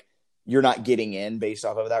playing. Like, you're not getting in based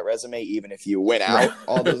off of that resume, even if you win out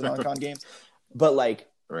all those non-con games. But like,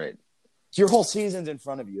 your whole season's in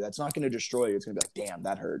front of you. That's not going to destroy you. It's going to be like, damn,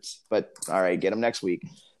 that hurts. But all right, get them next week.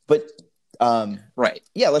 But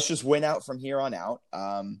yeah, let's just win out from here on out.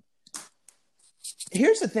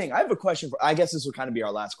 Here's the thing. I have a question I guess this will kind of be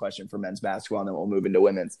our last question for men's basketball, and then we'll move into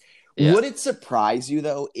women's. Yeah. Would it surprise you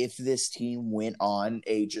though if this team went on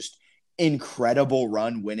a just incredible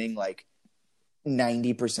run, winning like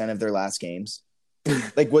 90% of their last games?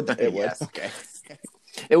 Like, what it yes. would? Okay.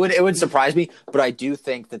 It would surprise me, but I do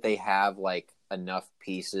think that they have like enough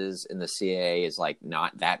pieces in the CAA is like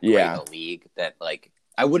not that great a league that like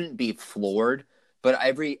I wouldn't be floored, but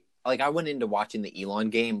I went into watching the Elon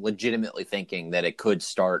game legitimately thinking that it could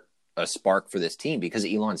start a spark for this team because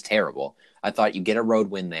Elon's terrible. I thought you get a road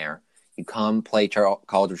win there, you come play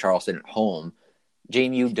College of Charleston at home.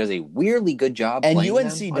 JMU does a weirdly good job, and playing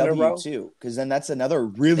UNCW too, because then that's another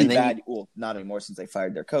really bad. Well, not anymore since they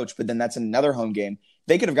fired their coach, but then that's another home game.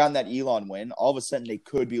 They could have gotten that Elon win. All of a sudden, they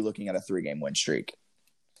could be looking at a 3-game win streak.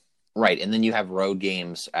 Right, and then you have road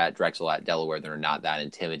games at Drexel, at Delaware that are not that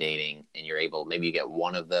intimidating, and you're able maybe you get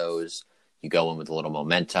one of those. You go in with a little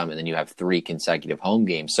momentum, and then you have 3 consecutive home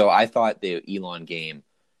games. So I thought the Elon game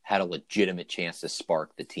had a legitimate chance to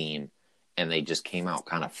spark the team, and they just came out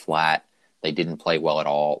kind of flat. They didn't play well at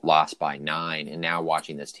all, lost by 9. And now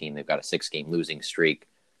watching this team, they've got a 6-game losing streak.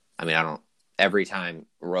 I mean, every time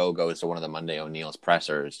Rowe goes to one of the Monday O'Neill's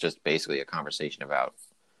pressers, it's just basically a conversation about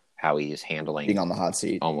how he is handling being on the hot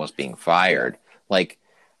seat, almost being fired. Like,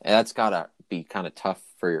 that's got to be kind of tough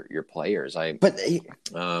for your players. Well,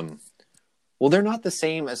 they're not the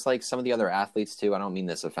same as like some of the other athletes too. I don't mean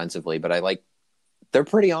this offensively, but they're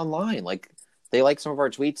pretty online. Like, they like some of our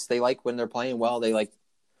tweets. They like when they're playing well.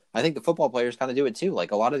 I think the football players kind of do it too.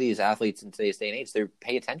 Like, a lot of these athletes in today's day and age, they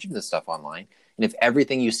pay attention to this stuff online. And if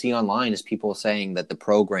everything you see online is people saying that the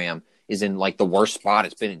program is in like the worst spot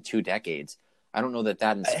it's been in 2 decades, I don't know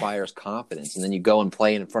that inspires confidence. And then you go and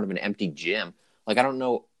play in front of an empty gym. Like, I don't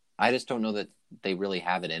know. I just don't know that they really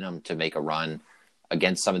have it in them to make a run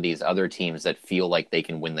against some of these other teams that feel like they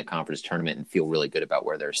can win the conference tournament and feel really good about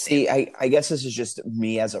where they're standing. See, I guess this is just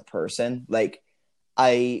me as a person. Like,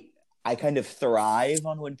 I kind of thrive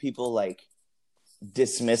on when people like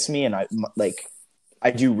dismiss me, and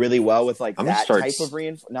I do really well with like that type of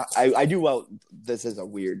reinforcement. I do well. This is a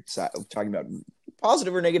weird side of talking about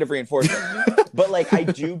positive or negative reinforcement, but like I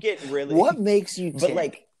do get really. What makes you? But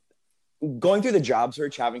like going through the job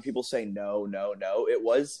search, having people say no,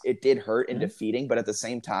 it did hurt and defeating, but at the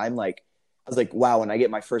same time, like I was like, wow, when I get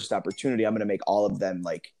my first opportunity, I'm going to make all of them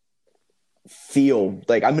like feel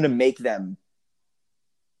like I'm going to make them.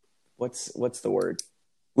 What's the word?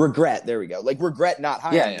 Regret. There we go. Like, regret not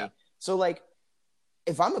hiring me. So like,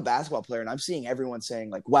 if I'm a basketball player and I'm seeing everyone saying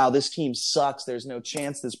like, wow, this team sucks. There's no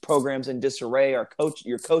chance. This program's in disarray. Your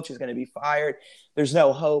coach is going to be fired. There's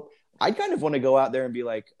no hope. I kind of want to go out there and be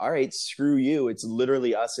like, all right, screw you. It's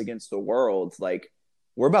literally us against the world. Like,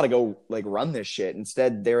 we're about to go like run this shit.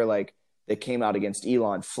 Instead, they came out against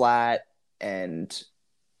Elon flat and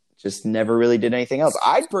just never really did anything else.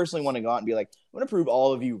 I personally want to go out and be like, I'm going to prove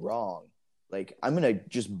all of you wrong. Like, I'm going to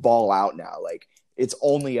just ball out now. Like, it's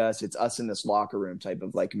only us. It's us in this locker room type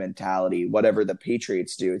of like mentality. Whatever the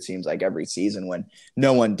Patriots do, it seems like every season when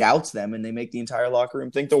no one doubts them and they make the entire locker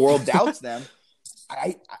room think the world doubts them.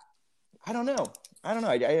 I don't know.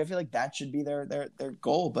 I feel like that should be their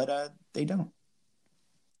goal, but they don't.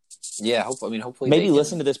 Yeah, hopefully maybe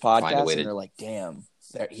listen to this podcast and they're like, damn,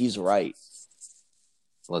 he's right.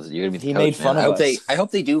 Listen, you're gonna be he made fun of us. I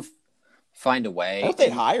hope they do find a way. I hope they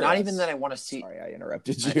hire us. Not even that I want to see. Sorry, I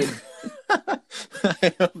interrupted you.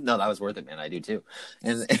 No, that was worth it, man. I do too.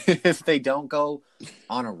 And if they don't go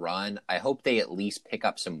on a run, I hope they at least pick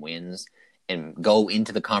up some wins and go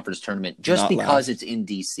into the conference tournament just because it's in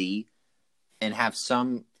DC and have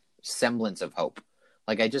some semblance of hope.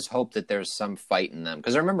 Like, I just hope that there's some fight in them.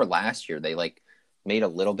 Because I remember last year they like made a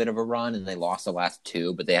little bit of a run and they lost the last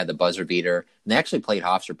 2, but they had the buzzer beater. And they actually played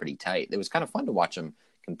Hofstra pretty tight. It was kind of fun to watch them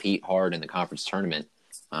compete hard in the conference tournament.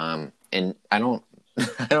 And I don't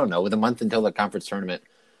know, with a month until the conference tournament,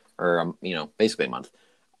 or basically a month,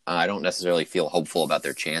 I don't necessarily feel hopeful about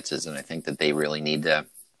their chances, and I think that they really need to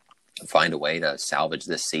find a way to salvage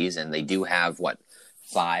this season. They do have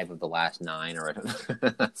 5 of the last 9, or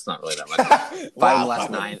that's not really that much. 5 of the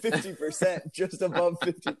last 9, 50%, just above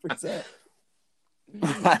 50%.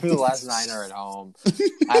 5 of the last 9 are at home.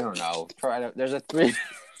 I don't know. There's a 3.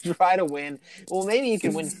 Try to win. Well, maybe you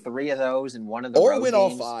can win 3 of those and one of the or road win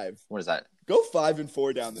games. all 5. What is that? Go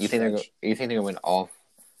 5-4 down the stretch. You think they're gonna win all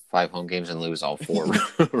 5 home games and lose all 4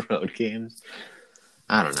 road games?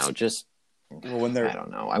 I don't know. I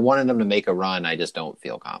don't know. I wanted them to make a run. I just don't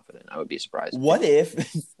feel confident. I would be surprised. What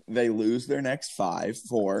if they lose their next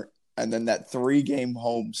 4, and then that 3-game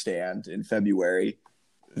homestand in February,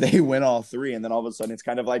 they win all 3, and then all of a sudden it's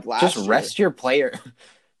kind of like last year. Rest your player.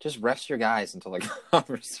 Just rest your guys until the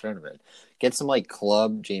conference tournament. Get some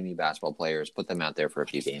club Jamie basketball players. Put them out there for a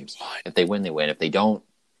few games. If they win, they win. If they don't,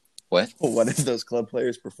 what? Well, what if those club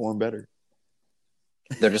players perform better?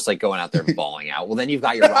 They're just going out there and balling out. Well, then you've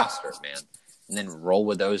got your roster, man. And then roll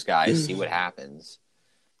with those guys, see what happens.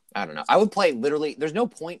 I don't know. I would play literally. There's no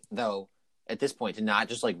point, though, at this point to not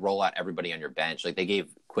just roll out everybody on your bench. They gave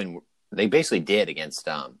Quinn. They basically did against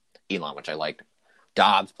Elon, which I liked.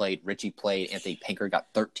 Dobbs played, Richie played, Anthony Pinker got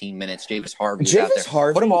 13 minutes, Javis Harvey was out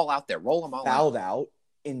there. Put them all out there, roll them all fouled out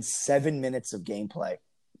in 7 minutes of gameplay.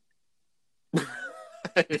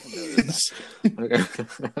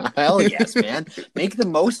 Hell yes, man. Make the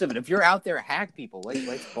most of it. If you're out there, hack people.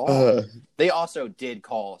 Let's ball. They also did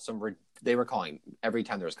call they were calling every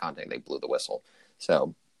time there was contact, they blew the whistle.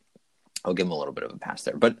 So I'll give them a little bit of a pass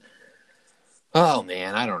there. But, oh,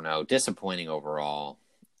 man, I don't know. Disappointing overall.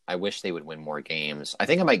 I wish they would win more games. I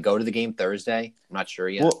think I might go to the game Thursday. I'm not sure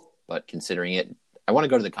yet, but considering it, I want to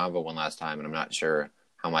go to the Convo one last time, and I'm not sure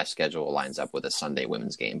how my schedule lines up with a Sunday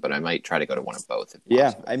women's game, but I might try to go to one of both.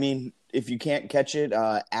 Yeah, I mean, if you can't catch it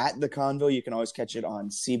at the Convo, you can always catch it on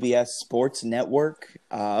CBS Sports Network.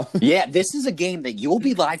 Yeah, this is a game that you'll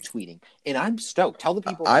be live tweeting, and I'm stoked. Tell the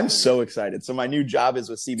people. I'm so excited. So my new job is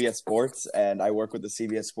with CBS Sports, and I work with the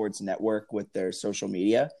CBS Sports Network with their social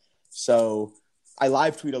media. So I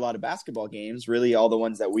live tweet a lot of basketball games, really all the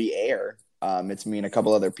ones that we air. It's me and a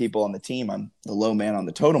couple other people on the team. I'm the low man on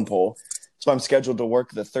the totem pole. So I'm scheduled to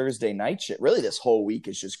work the Thursday night shift. Really, this whole week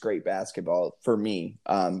is just great basketball for me.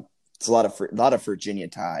 It's a lot of Virginia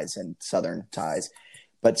ties and Southern ties.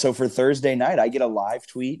 But so for Thursday night, I get a live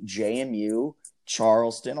tweet, JMU,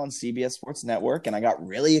 Charleston on CBS Sports Network, and I got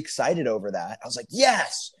really excited over that. I was like,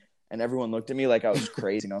 yes! And everyone looked at me like I was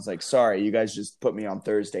crazy. And I was like, sorry, you guys just put me on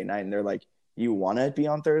Thursday night. And they're like, you want to be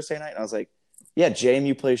on Thursday night? And I was like, yeah,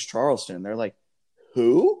 JMU plays Charleston. And they're like,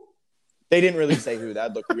 who? They didn't really say who.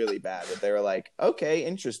 That'd look really bad. But they were like, okay,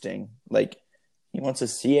 interesting. He wants a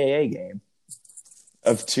CAA game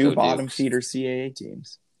of 2 bottom feeder CAA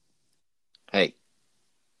teams. Hey,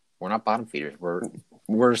 we're not bottom feeders. We're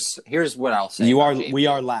here's what I'll say. We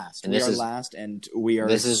are last. And we are last, and we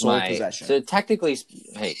are sole possession. So technically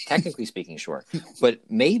speaking, sure. But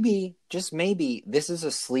maybe, just maybe, this is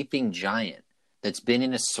a sleeping giant that's been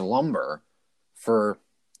in a slumber for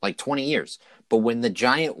 20 years. But when the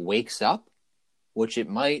giant wakes up, which it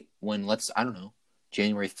might when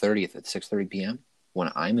January 30th at 6:30 p.m. when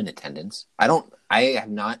I'm in attendance. I have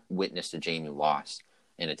not witnessed a Jamie loss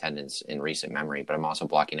in attendance in recent memory, but I'm also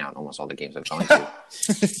blocking out almost all the games I've gone to.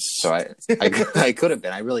 So I could have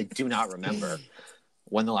been. I really do not remember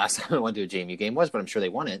when the last time I went to a JMU game was, but I'm sure they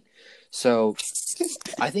won it. So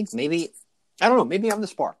I think maybe I'm the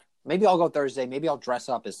spark. Maybe I'll go Thursday. Maybe I'll dress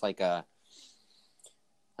up as a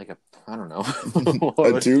I don't know.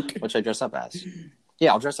 A Duke? What should I dress up as?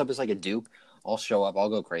 Yeah, I'll dress up as a Duke. I'll show up. I'll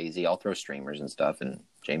go crazy. I'll throw streamers and stuff. And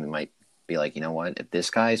Jamie might be like, you know what? If this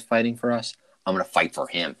guy's fighting for us, I'm going to fight for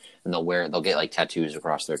him. And they'll get tattoos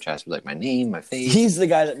across their chest with my name, my face. He's the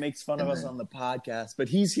guy that makes fun of us on the podcast, but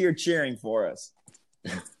he's here cheering for us.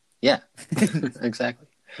 Yeah, exactly.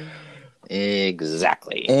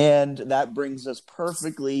 Exactly. And that brings us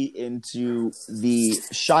perfectly into the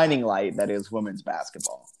shining light that is women's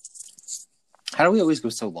basketball. How do we always go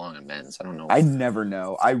so long on men's? I don't know. I never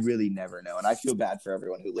know. I really never know. And I feel bad for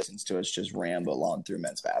everyone who listens to us just ramble on through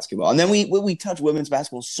men's basketball. And then we touch women's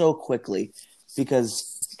basketball so quickly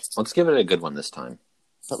because... Let's give it a good one this time.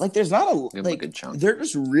 But there's not a good chunk. They're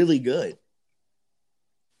just really good.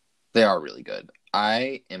 They are really good.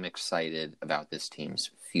 I am excited about this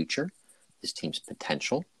team's future, this team's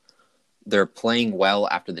potential. They're playing well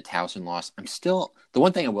after the Towson loss. The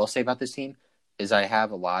one thing I will say about this team is I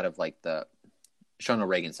have a lot of Sean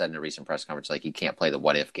O'Regan said in a recent press conference, you can't play the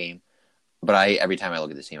what if game. But every time I look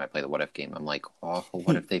at this team, I play the what if game. I'm like, oh,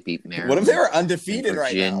 what if they beat Maryland? What if they were undefeated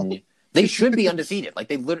right now? They should be undefeated. Like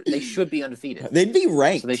they should be undefeated. They'd be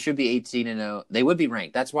ranked. So they should be 18-0. They would be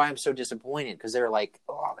ranked. That's why I'm so disappointed, because they're like,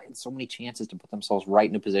 oh, they had so many chances to put themselves right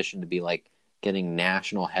in a position to be like getting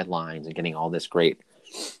national headlines and getting all this great.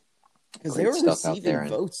 Because they were receiving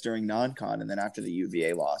votes during non-con, and then after the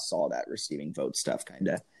UVA loss, all that receiving vote stuff kind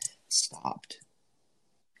of stopped.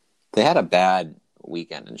 They had a bad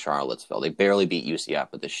weekend in Charlottesville. They barely beat UCF,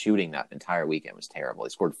 but the shooting that entire weekend was terrible. They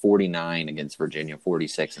scored 49 against Virginia,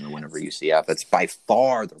 46 in the win over UCF. It's by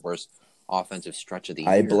far the worst offensive stretch of the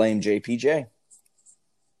year. I blame JPJ.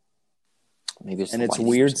 Maybe it's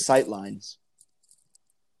weird sightlines.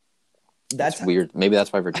 That's weird. Maybe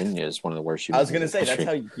that's why Virginia is one of the worst shooters. I was going to say, that's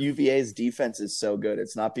how UVA's defense is so good.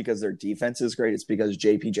 It's not because their defense is great. It's because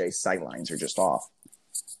JPJ's sightlines are just off.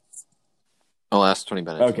 I'll ask 20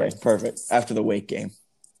 minutes. Okay, perfect. After the Wake game.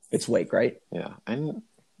 It's Wake, right? Yeah. And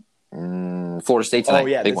Florida State tonight. Oh,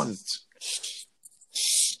 yeah. Big one.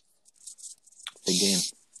 Big game.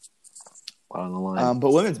 On the line.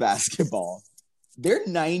 But women's basketball, their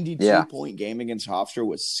 92-point game against Hofstra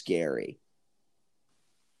was scary.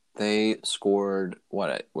 They scored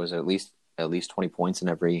was it at least 20 points in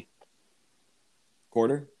every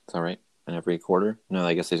quarter? Is that right? In every quarter? No,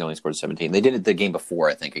 I guess they only scored 17. They did it the game before,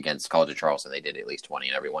 I think, against College of Charleston. They did at least 20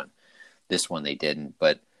 in every one. This one they didn't,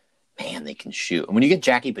 but man, they can shoot. And when you get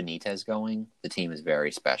Jackie Benitez going, the team is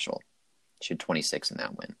very special. She had 26 in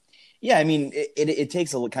that win. Yeah, I mean, it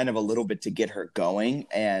takes kind of a little bit to get her going,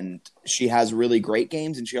 and she has really great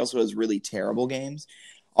games, and she also has really terrible games.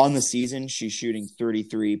 On the season, she's shooting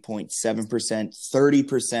 33.7%,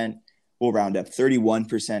 30%, we'll round up,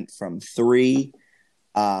 31% from three.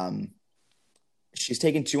 She's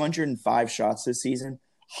taken 205 shots this season.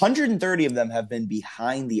 130 of them have been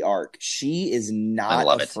behind the arc. She is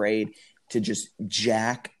not afraid to just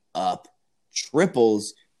jack up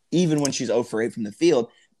triples, even when she's 0 for 8 from the field.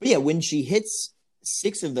 But yeah, when she hits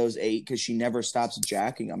 6 of those 8, because she never stops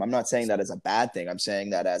jacking them. I'm not saying that as a bad thing. I'm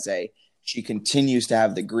saying that as she continues to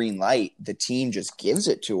have the green light. The team just gives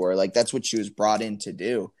it to her. Like, that's what she was brought in to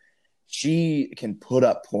do. She can put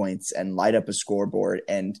up points and light up a scoreboard.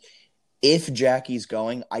 And if Jackie's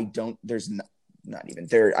going, I can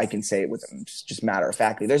say it with just matter of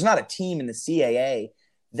factly, there's not a team in the CAA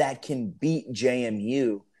that can beat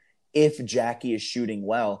JMU if Jackie is shooting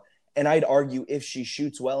well. And I'd argue if she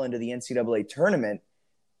shoots well into the NCAA tournament,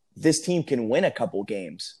 this team can win a couple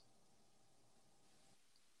games.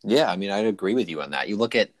 Yeah, I mean, I'd agree with you on that. You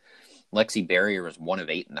look at Lexi Barrier was 1 of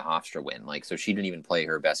 8 in the Hofstra win. So she didn't even play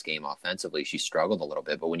her best game offensively. She struggled a little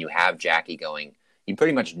bit. But when you have Jackie going, you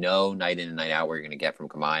pretty much know night in and night out where you're going to get from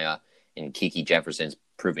Kamaya. And Kiki Jefferson's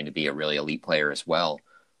proving to be a really elite player as well.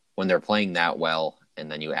 When they're playing that well, and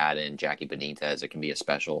then you add in Jackie Benitez, it can be a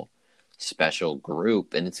special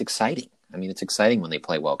group. And it's exciting. I mean, it's exciting when they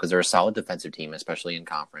play well because they're a solid defensive team, especially in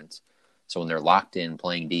conference. So when they're locked in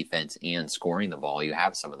playing defense and scoring the ball, you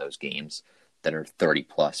have some of those games that are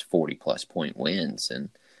 30-plus, 40-plus point wins. And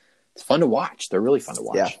it's fun to watch. They're really fun to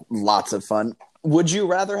watch. Yeah, lots of fun. Would you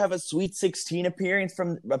rather have a Sweet 16 appearance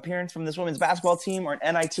from this women's basketball team or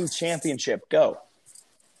an NIT championship? Go.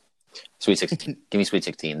 Sweet 16. Give me Sweet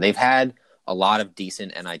 16. They've had a lot of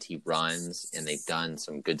decent NIT runs, and they've done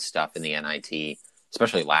some good stuff in the NIT,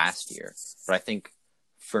 especially last year. But I think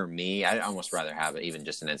for me, I'd almost rather have even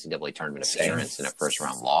just an NCAA tournament appearance than a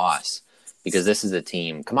first-round loss because this is a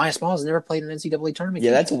team. Kamaya Small has never played an NCAA tournament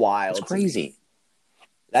game. That's wild. It's crazy.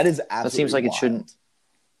 That is absolutely That seems like wild.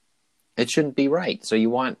 It shouldn't be right. So you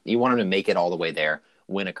want them to make it all the way there,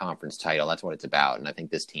 win a conference title. That's what it's about. And I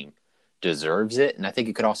think this team deserves it. And I think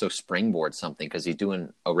it could also springboard something because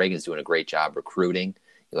O'Regan's doing a great job recruiting.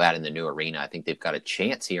 You add in the new arena. I think they've got a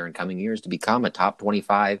chance here in coming years to become a top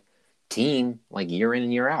 25 team like year in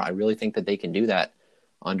and year out. I really think that they can do that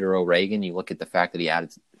under O'Regan. You look at the fact that he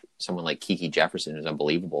added someone like Kiki Jefferson who's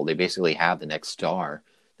unbelievable. They basically have the next star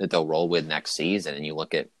that they'll roll with next season. And you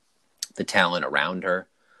look at the talent around her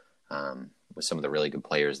with some of the really good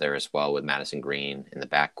players there as well with Madison Green in the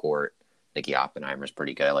backcourt. Nikki Oppenheimer is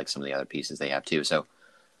pretty good. I like some of the other pieces they have too. So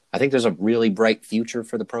I think there's a really bright future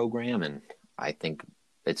for the program. And I think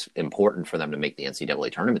it's important for them to make the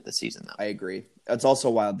NCAA tournament this season, though. I agree. It's also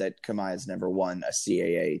wild that Kamaya's never won a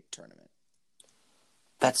CAA tournament.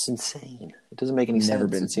 That's insane. It doesn't make any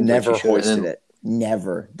sense. Never hoisted it.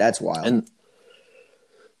 Never. That's wild. And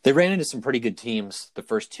they ran into some pretty good teams the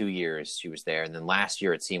first 2 years she was there. And then last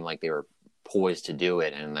year it seemed like they were poised to do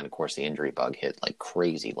it. And then, of course, the injury bug hit like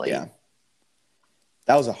crazy late. Yeah.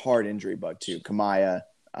 That was a hard injury bug, too. Kamaya,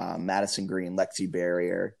 Madison Green, Lexi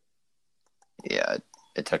Barrier. Yeah.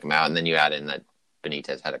 it took him out. And then you add in that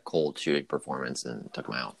Benitez had a cold shooting performance and took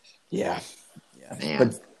him out. Yeah.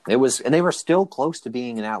 Man, it was, and they were still close to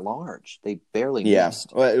being an at-large. They barely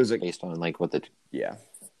missed. Well, it was based on like what the yeah.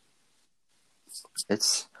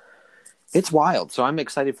 It's wild. So I'm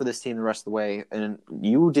excited for this team the rest of the way. And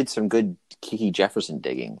you did some good Kiki Jefferson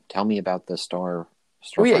digging. Tell me about the star.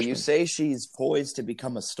 Oh yeah, freshman. you say she's poised to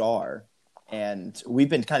become a star, and we've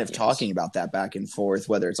been kind of talking about that back and forth,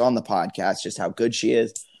 whether it's on the podcast, just how good she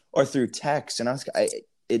is, or through text. And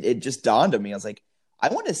it just dawned on me. I was like, I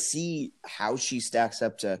want to see how she stacks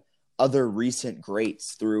up to other recent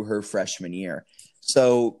greats through her freshman year.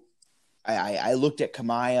 So I looked at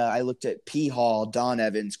Kamaya, I looked at P. Hall, Dawn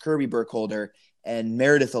Evans, Kirby Burkholder, and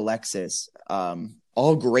Meredith Alexis,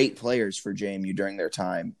 all great players for JMU during their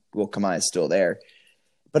time. Well, Kamaya's still there.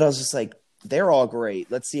 But I was just like, they're all great.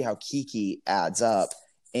 Let's see how Kiki adds up.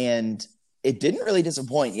 And it didn't really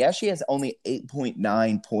disappoint. Yeah, she has only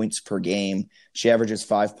 8.9 points per game. She averages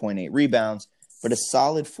 5.8 rebounds, but a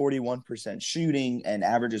solid 41% shooting and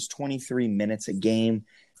averages 23 minutes a game.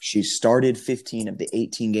 She's started 15 of the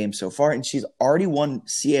 18 games so far, and she's already won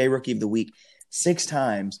CAA Rookie of the Week 6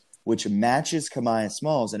 times, which matches Kamaya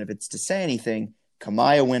Smalls. And if it's to say anything,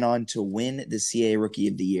 Kamaya went on to win the CAA Rookie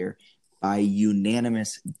of the Year by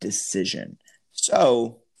unanimous decision.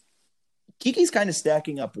 So Kiki's kind of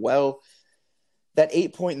stacking up well. That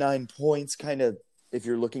 8.9 points kind of, if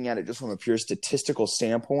you're looking at it just from a pure statistical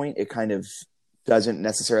standpoint, it kind of doesn't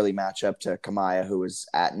necessarily match up to Kamaya, who was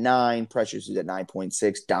at 9, Precious was at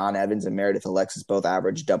 9.6, Dawn Evans and Meredith Alexis both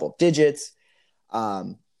average double digits.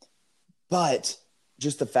 But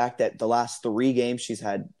just the fact that the last 3 games she's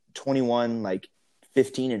had 21, like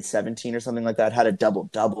 15 and 17 or something like that, had a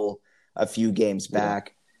double-double a few games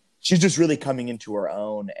back. She's just really coming into her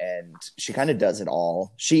own, and she kind of does it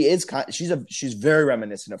all. She's very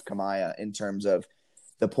reminiscent of Kamaya in terms of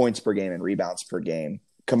the points per game and rebounds per game.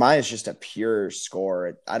 Kamaya is just a pure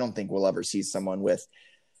scorer. I don't think we'll ever see someone with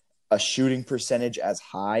a shooting percentage as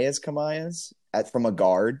high as Kamaya's from a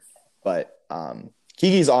guard, but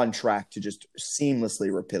Kiki's on track to just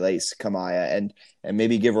seamlessly replace Kamaya and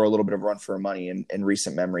maybe give her a little bit of run for her money in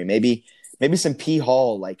recent memory. Maybe some P.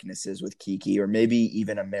 Hall likenesses with Kiki, or maybe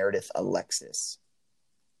even a Meredith Alexis.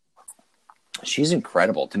 She's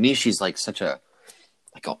incredible. To me, she's like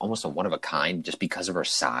almost a one of a kind just because of her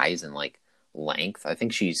size and like length. I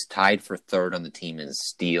think she's tied for 3rd on the team in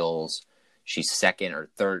steals. She's 2nd or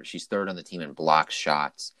 3rd. She's 3rd on the team in block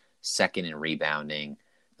shots, 2nd in rebounding.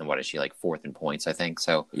 And what is she, like 4th in points, I think?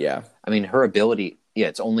 So, yeah. I mean, her ability,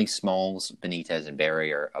 it's only Smalls, Benitez, and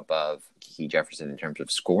Barry are above Kiki Jefferson in terms of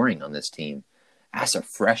scoring on this team. As a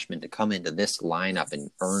freshman, to come into this lineup and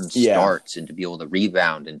earn starts and to be able to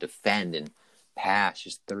rebound and defend and pass,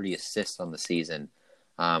 just 30 assists on the season,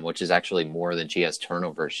 which is actually more than she has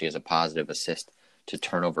turnovers. She has a positive assist to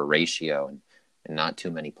turnover ratio, and not too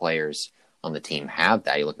many players on the team have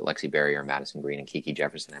that. You look at Lexi Barrier, Madison Green, and Kiki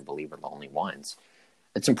Jefferson, I believe, are the only ones.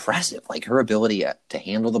 It's impressive. Like her ability to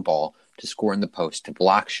handle the ball, to score in the post, to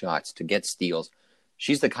block shots, to get steals.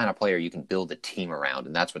 She's the kind of player you can build a team around.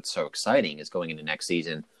 And that's what's so exciting is going into next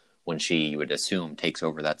season when she, you would assume, takes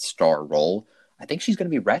over that star role. I think she's going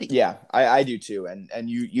to be ready. Yeah, I do too. And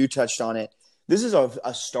you touched on it. This is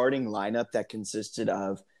a starting lineup that consisted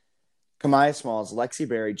of Kamaya Smalls, Lexi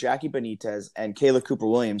Berry, Jackie Benitez, and Kayla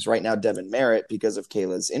Cooper-Williams. Right now, Devin Merritt because of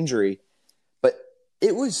Kayla's injury. But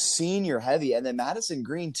it was senior heavy. And then Madison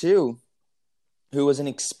Green, too, who was an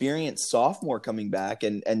experienced sophomore coming back.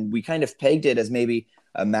 And we kind of pegged it as maybe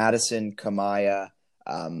a Madison, Kamaya,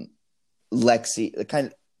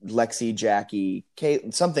 Lexi, Jackie,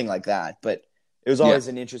 Kate, something like that. But it was always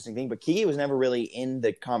an interesting thing. But Kiki was never really in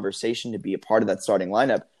the conversation to be a part of that starting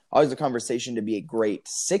lineup. Always a conversation to be a great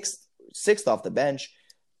sixth off the bench.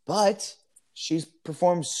 But she's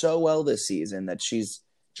performed so well this season that she's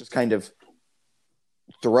just kind of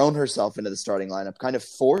thrown herself into the starting lineup, kind of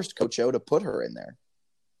forced Coach O to put her in there.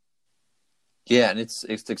 Yeah, and it's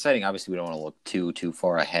exciting. Obviously, we don't want to look too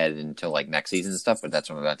far ahead until like next season and stuff, but that's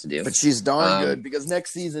what I'm about to do. But she's darn good because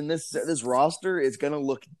next season this roster is going to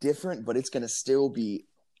look different, but it's going to still be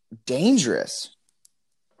dangerous.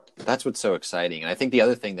 That's what's so exciting. And I think the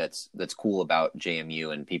other thing that's cool about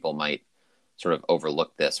JMU, and people might sort of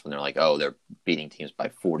overlook this when they're like, oh, they're beating teams by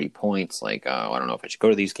 40 points. Like, I don't know if I should go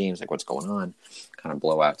to these games. Like, what's going on? Kind of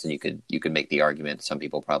blowouts. And you could make the argument, some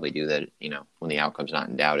people probably do, that, when the outcome's not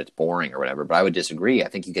in doubt, it's boring or whatever. But I would disagree. I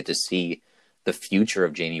think you get to see the future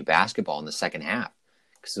of JMU basketball in the second half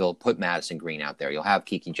because they'll put Madison Green out there. You'll have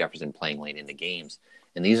Kiki Jefferson playing late into games.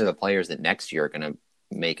 And these are the players that next year are going to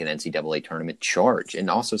make an NCAA tournament charge. And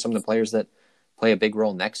also some of the players that play a big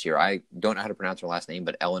role next year. I don't know how to pronounce her last name,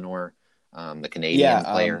 but Eleanor, the Canadian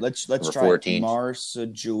player. Let's number try 14.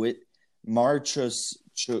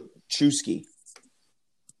 Marchewski.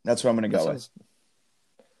 That's what I'm going to go with.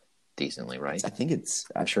 Decently right. I think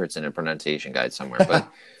I'm sure it's in a pronunciation guide somewhere,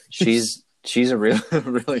 but she's a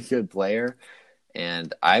really good player,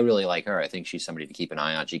 and I really like her. I think she's somebody to keep an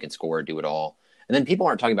eye on. She can score, do it all. And then people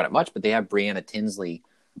aren't talking about it much, but they have Brianna Tinsley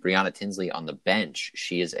on the bench.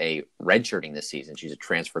 She is a redshirting this season. She's a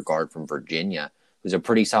transfer guard from Virginia, who's a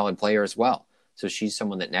pretty solid player as well. So she's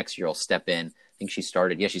someone that next year will step in. I think she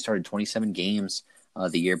started 27 games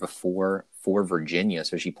the year before for Virginia.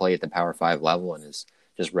 So she played at the Power 5 level and is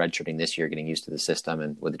just redshirting this year, getting used to the system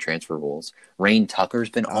and with the transfer rules. Rain Tucker's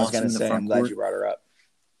been awesome in the front I'm glad court. you brought her up.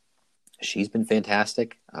 She's been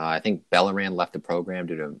fantastic. I think Bellarmine left the program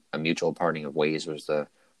due to a mutual parting of ways was the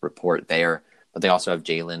report there. But they also have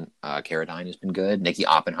Jalen Carradine, who's been good. Nikki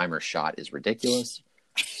Oppenheimer's shot is ridiculous.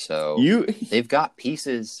 So they've got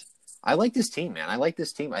pieces. I like this team, man. I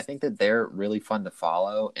think that they're really fun to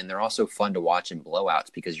follow, and they're also fun to watch in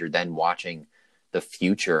blowouts because you're then watching the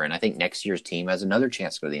future. And I think next year's team has another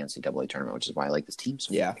chance to go to the NCAA tournament, which is why I like this team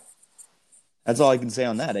so much. That's all I can say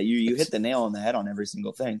on that. You hit the nail on the head on every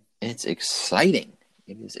single thing. It's exciting.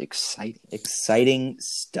 It is exciting. Exciting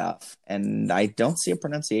stuff. And I don't see a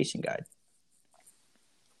pronunciation guide.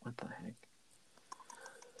 What the heck?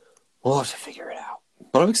 We'll have to figure it out.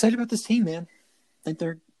 But I'm excited about this team, man. I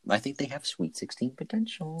think they have Sweet 16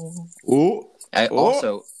 potential. Ooh.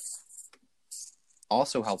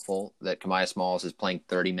 Also helpful that Kamaya Smalls is playing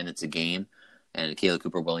 30 minutes a game, and Kayla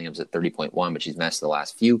Cooper-Williams at 30.1, but she's missed the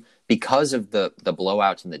last few. Because of the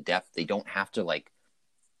blowouts and the depth, they don't have to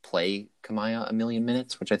play Kamaya a million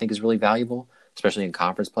minutes, which I think is really valuable, especially in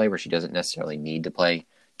conference play where she doesn't necessarily need to play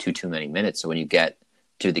too many minutes. So when you get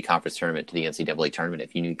to the conference tournament, to the NCAA tournament,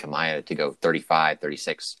 if you need Kamaya to go 35,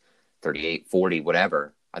 36, 38, 40,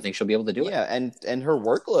 whatever, I think she'll be able to do it. Yeah, and her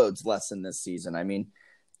workload's lessened this season. I mean,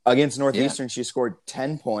 against Northeastern, she scored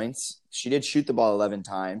 10 points. She did shoot the ball 11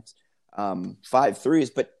 times, 5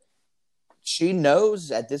 threes, but she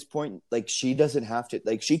knows at this point, she doesn't have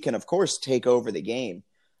to, she can, of course, take over the game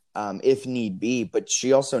if need be, but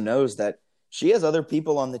she also knows that she has other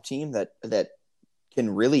people on the team that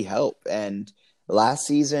can really help. And last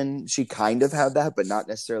season, she kind of had that, but not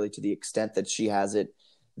necessarily to the extent that she has it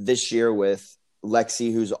this year with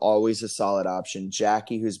Lexi, who's always a solid option,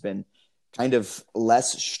 Jackie, who's been kind of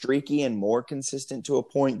less streaky and more consistent to a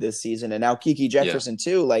point this season, and now Kiki Jefferson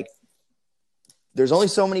too. There's only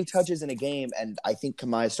so many touches in a game, and I think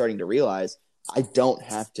Kamaya is starting to realize I don't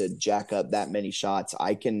have to jack up that many shots.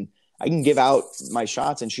 I can give out my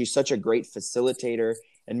shots, and she's such a great facilitator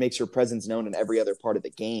and makes her presence known in every other part of the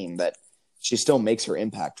game that she still makes her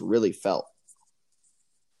impact really felt.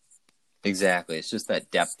 Exactly. It's just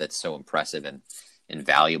that depth that's so impressive and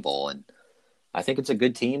valuable. And I think it's a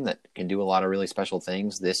good team that can do a lot of really special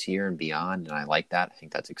things this year and beyond. And I like that. I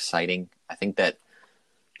think that's exciting. I think that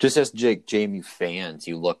just as JMU fans,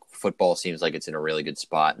 football seems like it's in a really good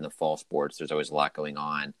spot in the fall sports. There's always a lot going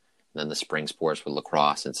on. And then the spring sports with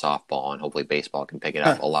lacrosse and softball, and hopefully baseball can pick it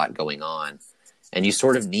up. A lot going on. And you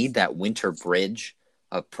sort of need that winter bridge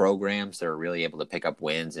of programs that are really able to pick up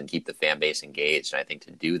wins and keep the fan base engaged. And I think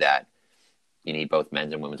to do that, you need both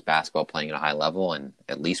men's and women's basketball playing at a high level, and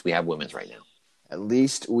at least we have women's right now. At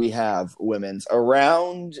least we have women's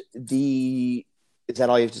around the. Is that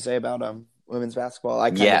all you have to say about women's basketball?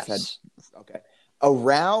 Okay.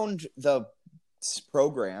 Around the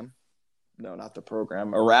program, no, not the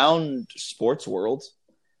program. Around sports world,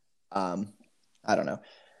 I don't know.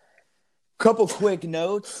 Couple quick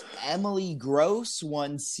notes. Emily Gross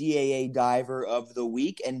won CAA Diver of the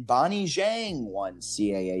Week, and Bonnie Zhang won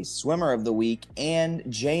CAA Swimmer of the Week, and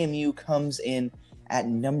JMU comes in at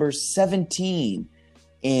number 17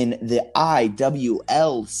 in the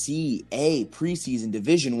IWLCA preseason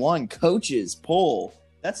Division I coaches poll.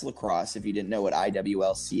 That's lacrosse if you didn't know what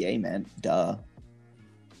IWLCA meant. Duh.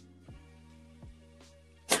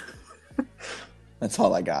 That's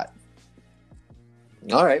all I got.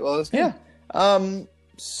 All right. Well, that's good. Yeah.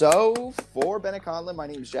 So for Bennett Conlon, my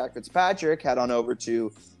name is Jack Fitzpatrick. Head on over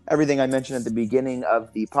to everything I mentioned at the beginning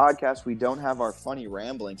of the podcast. We don't have our funny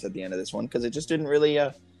ramblings at the end of this one because it just didn't really,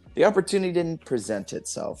 the opportunity didn't present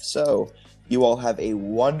itself. So you all have a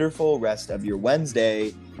wonderful rest of your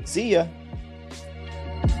Wednesday. See ya.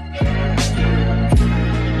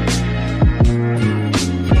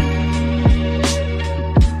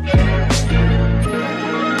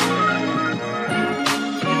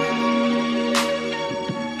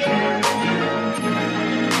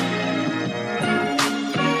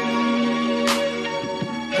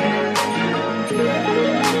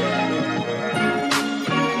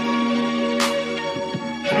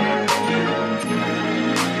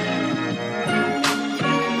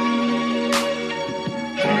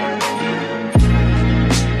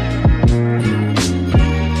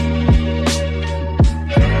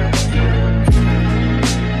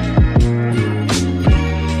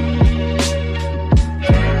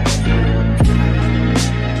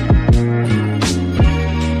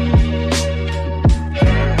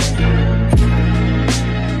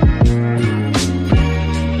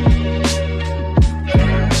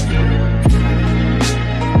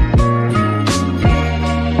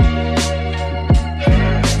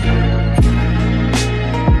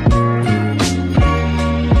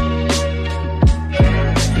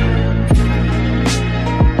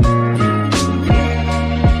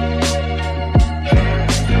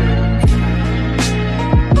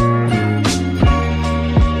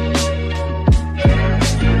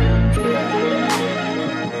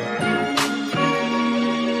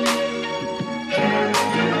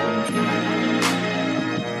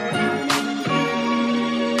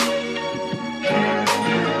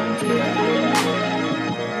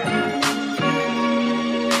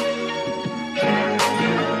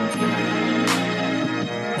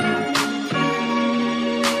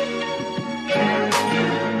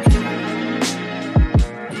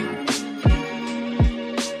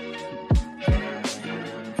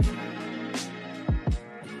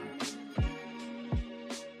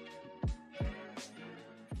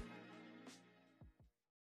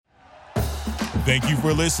 Thank you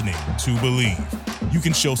for listening to Believe. You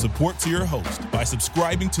can show support to your host by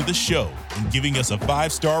subscribing to the show and giving us a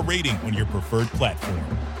 5-star rating on your preferred platform.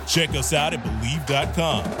 Check us out at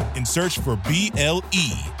Believe.com and search for BLEAV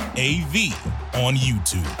on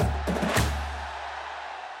YouTube.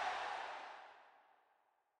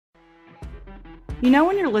 You know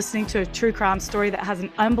when you're listening to a true crime story that has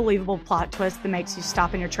an unbelievable plot twist that makes you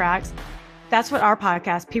stop in your tracks? That's what our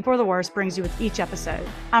podcast, People Are the Worst, brings you with each episode.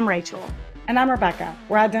 I'm Rachel. And I'm Rebecca.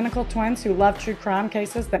 We're identical twins who love true crime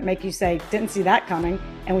cases that make you say, didn't see that coming,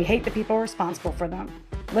 and we hate the people responsible for them.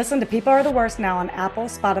 Listen to People Are the Worst now on Apple,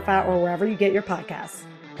 Spotify, or wherever you get your podcasts.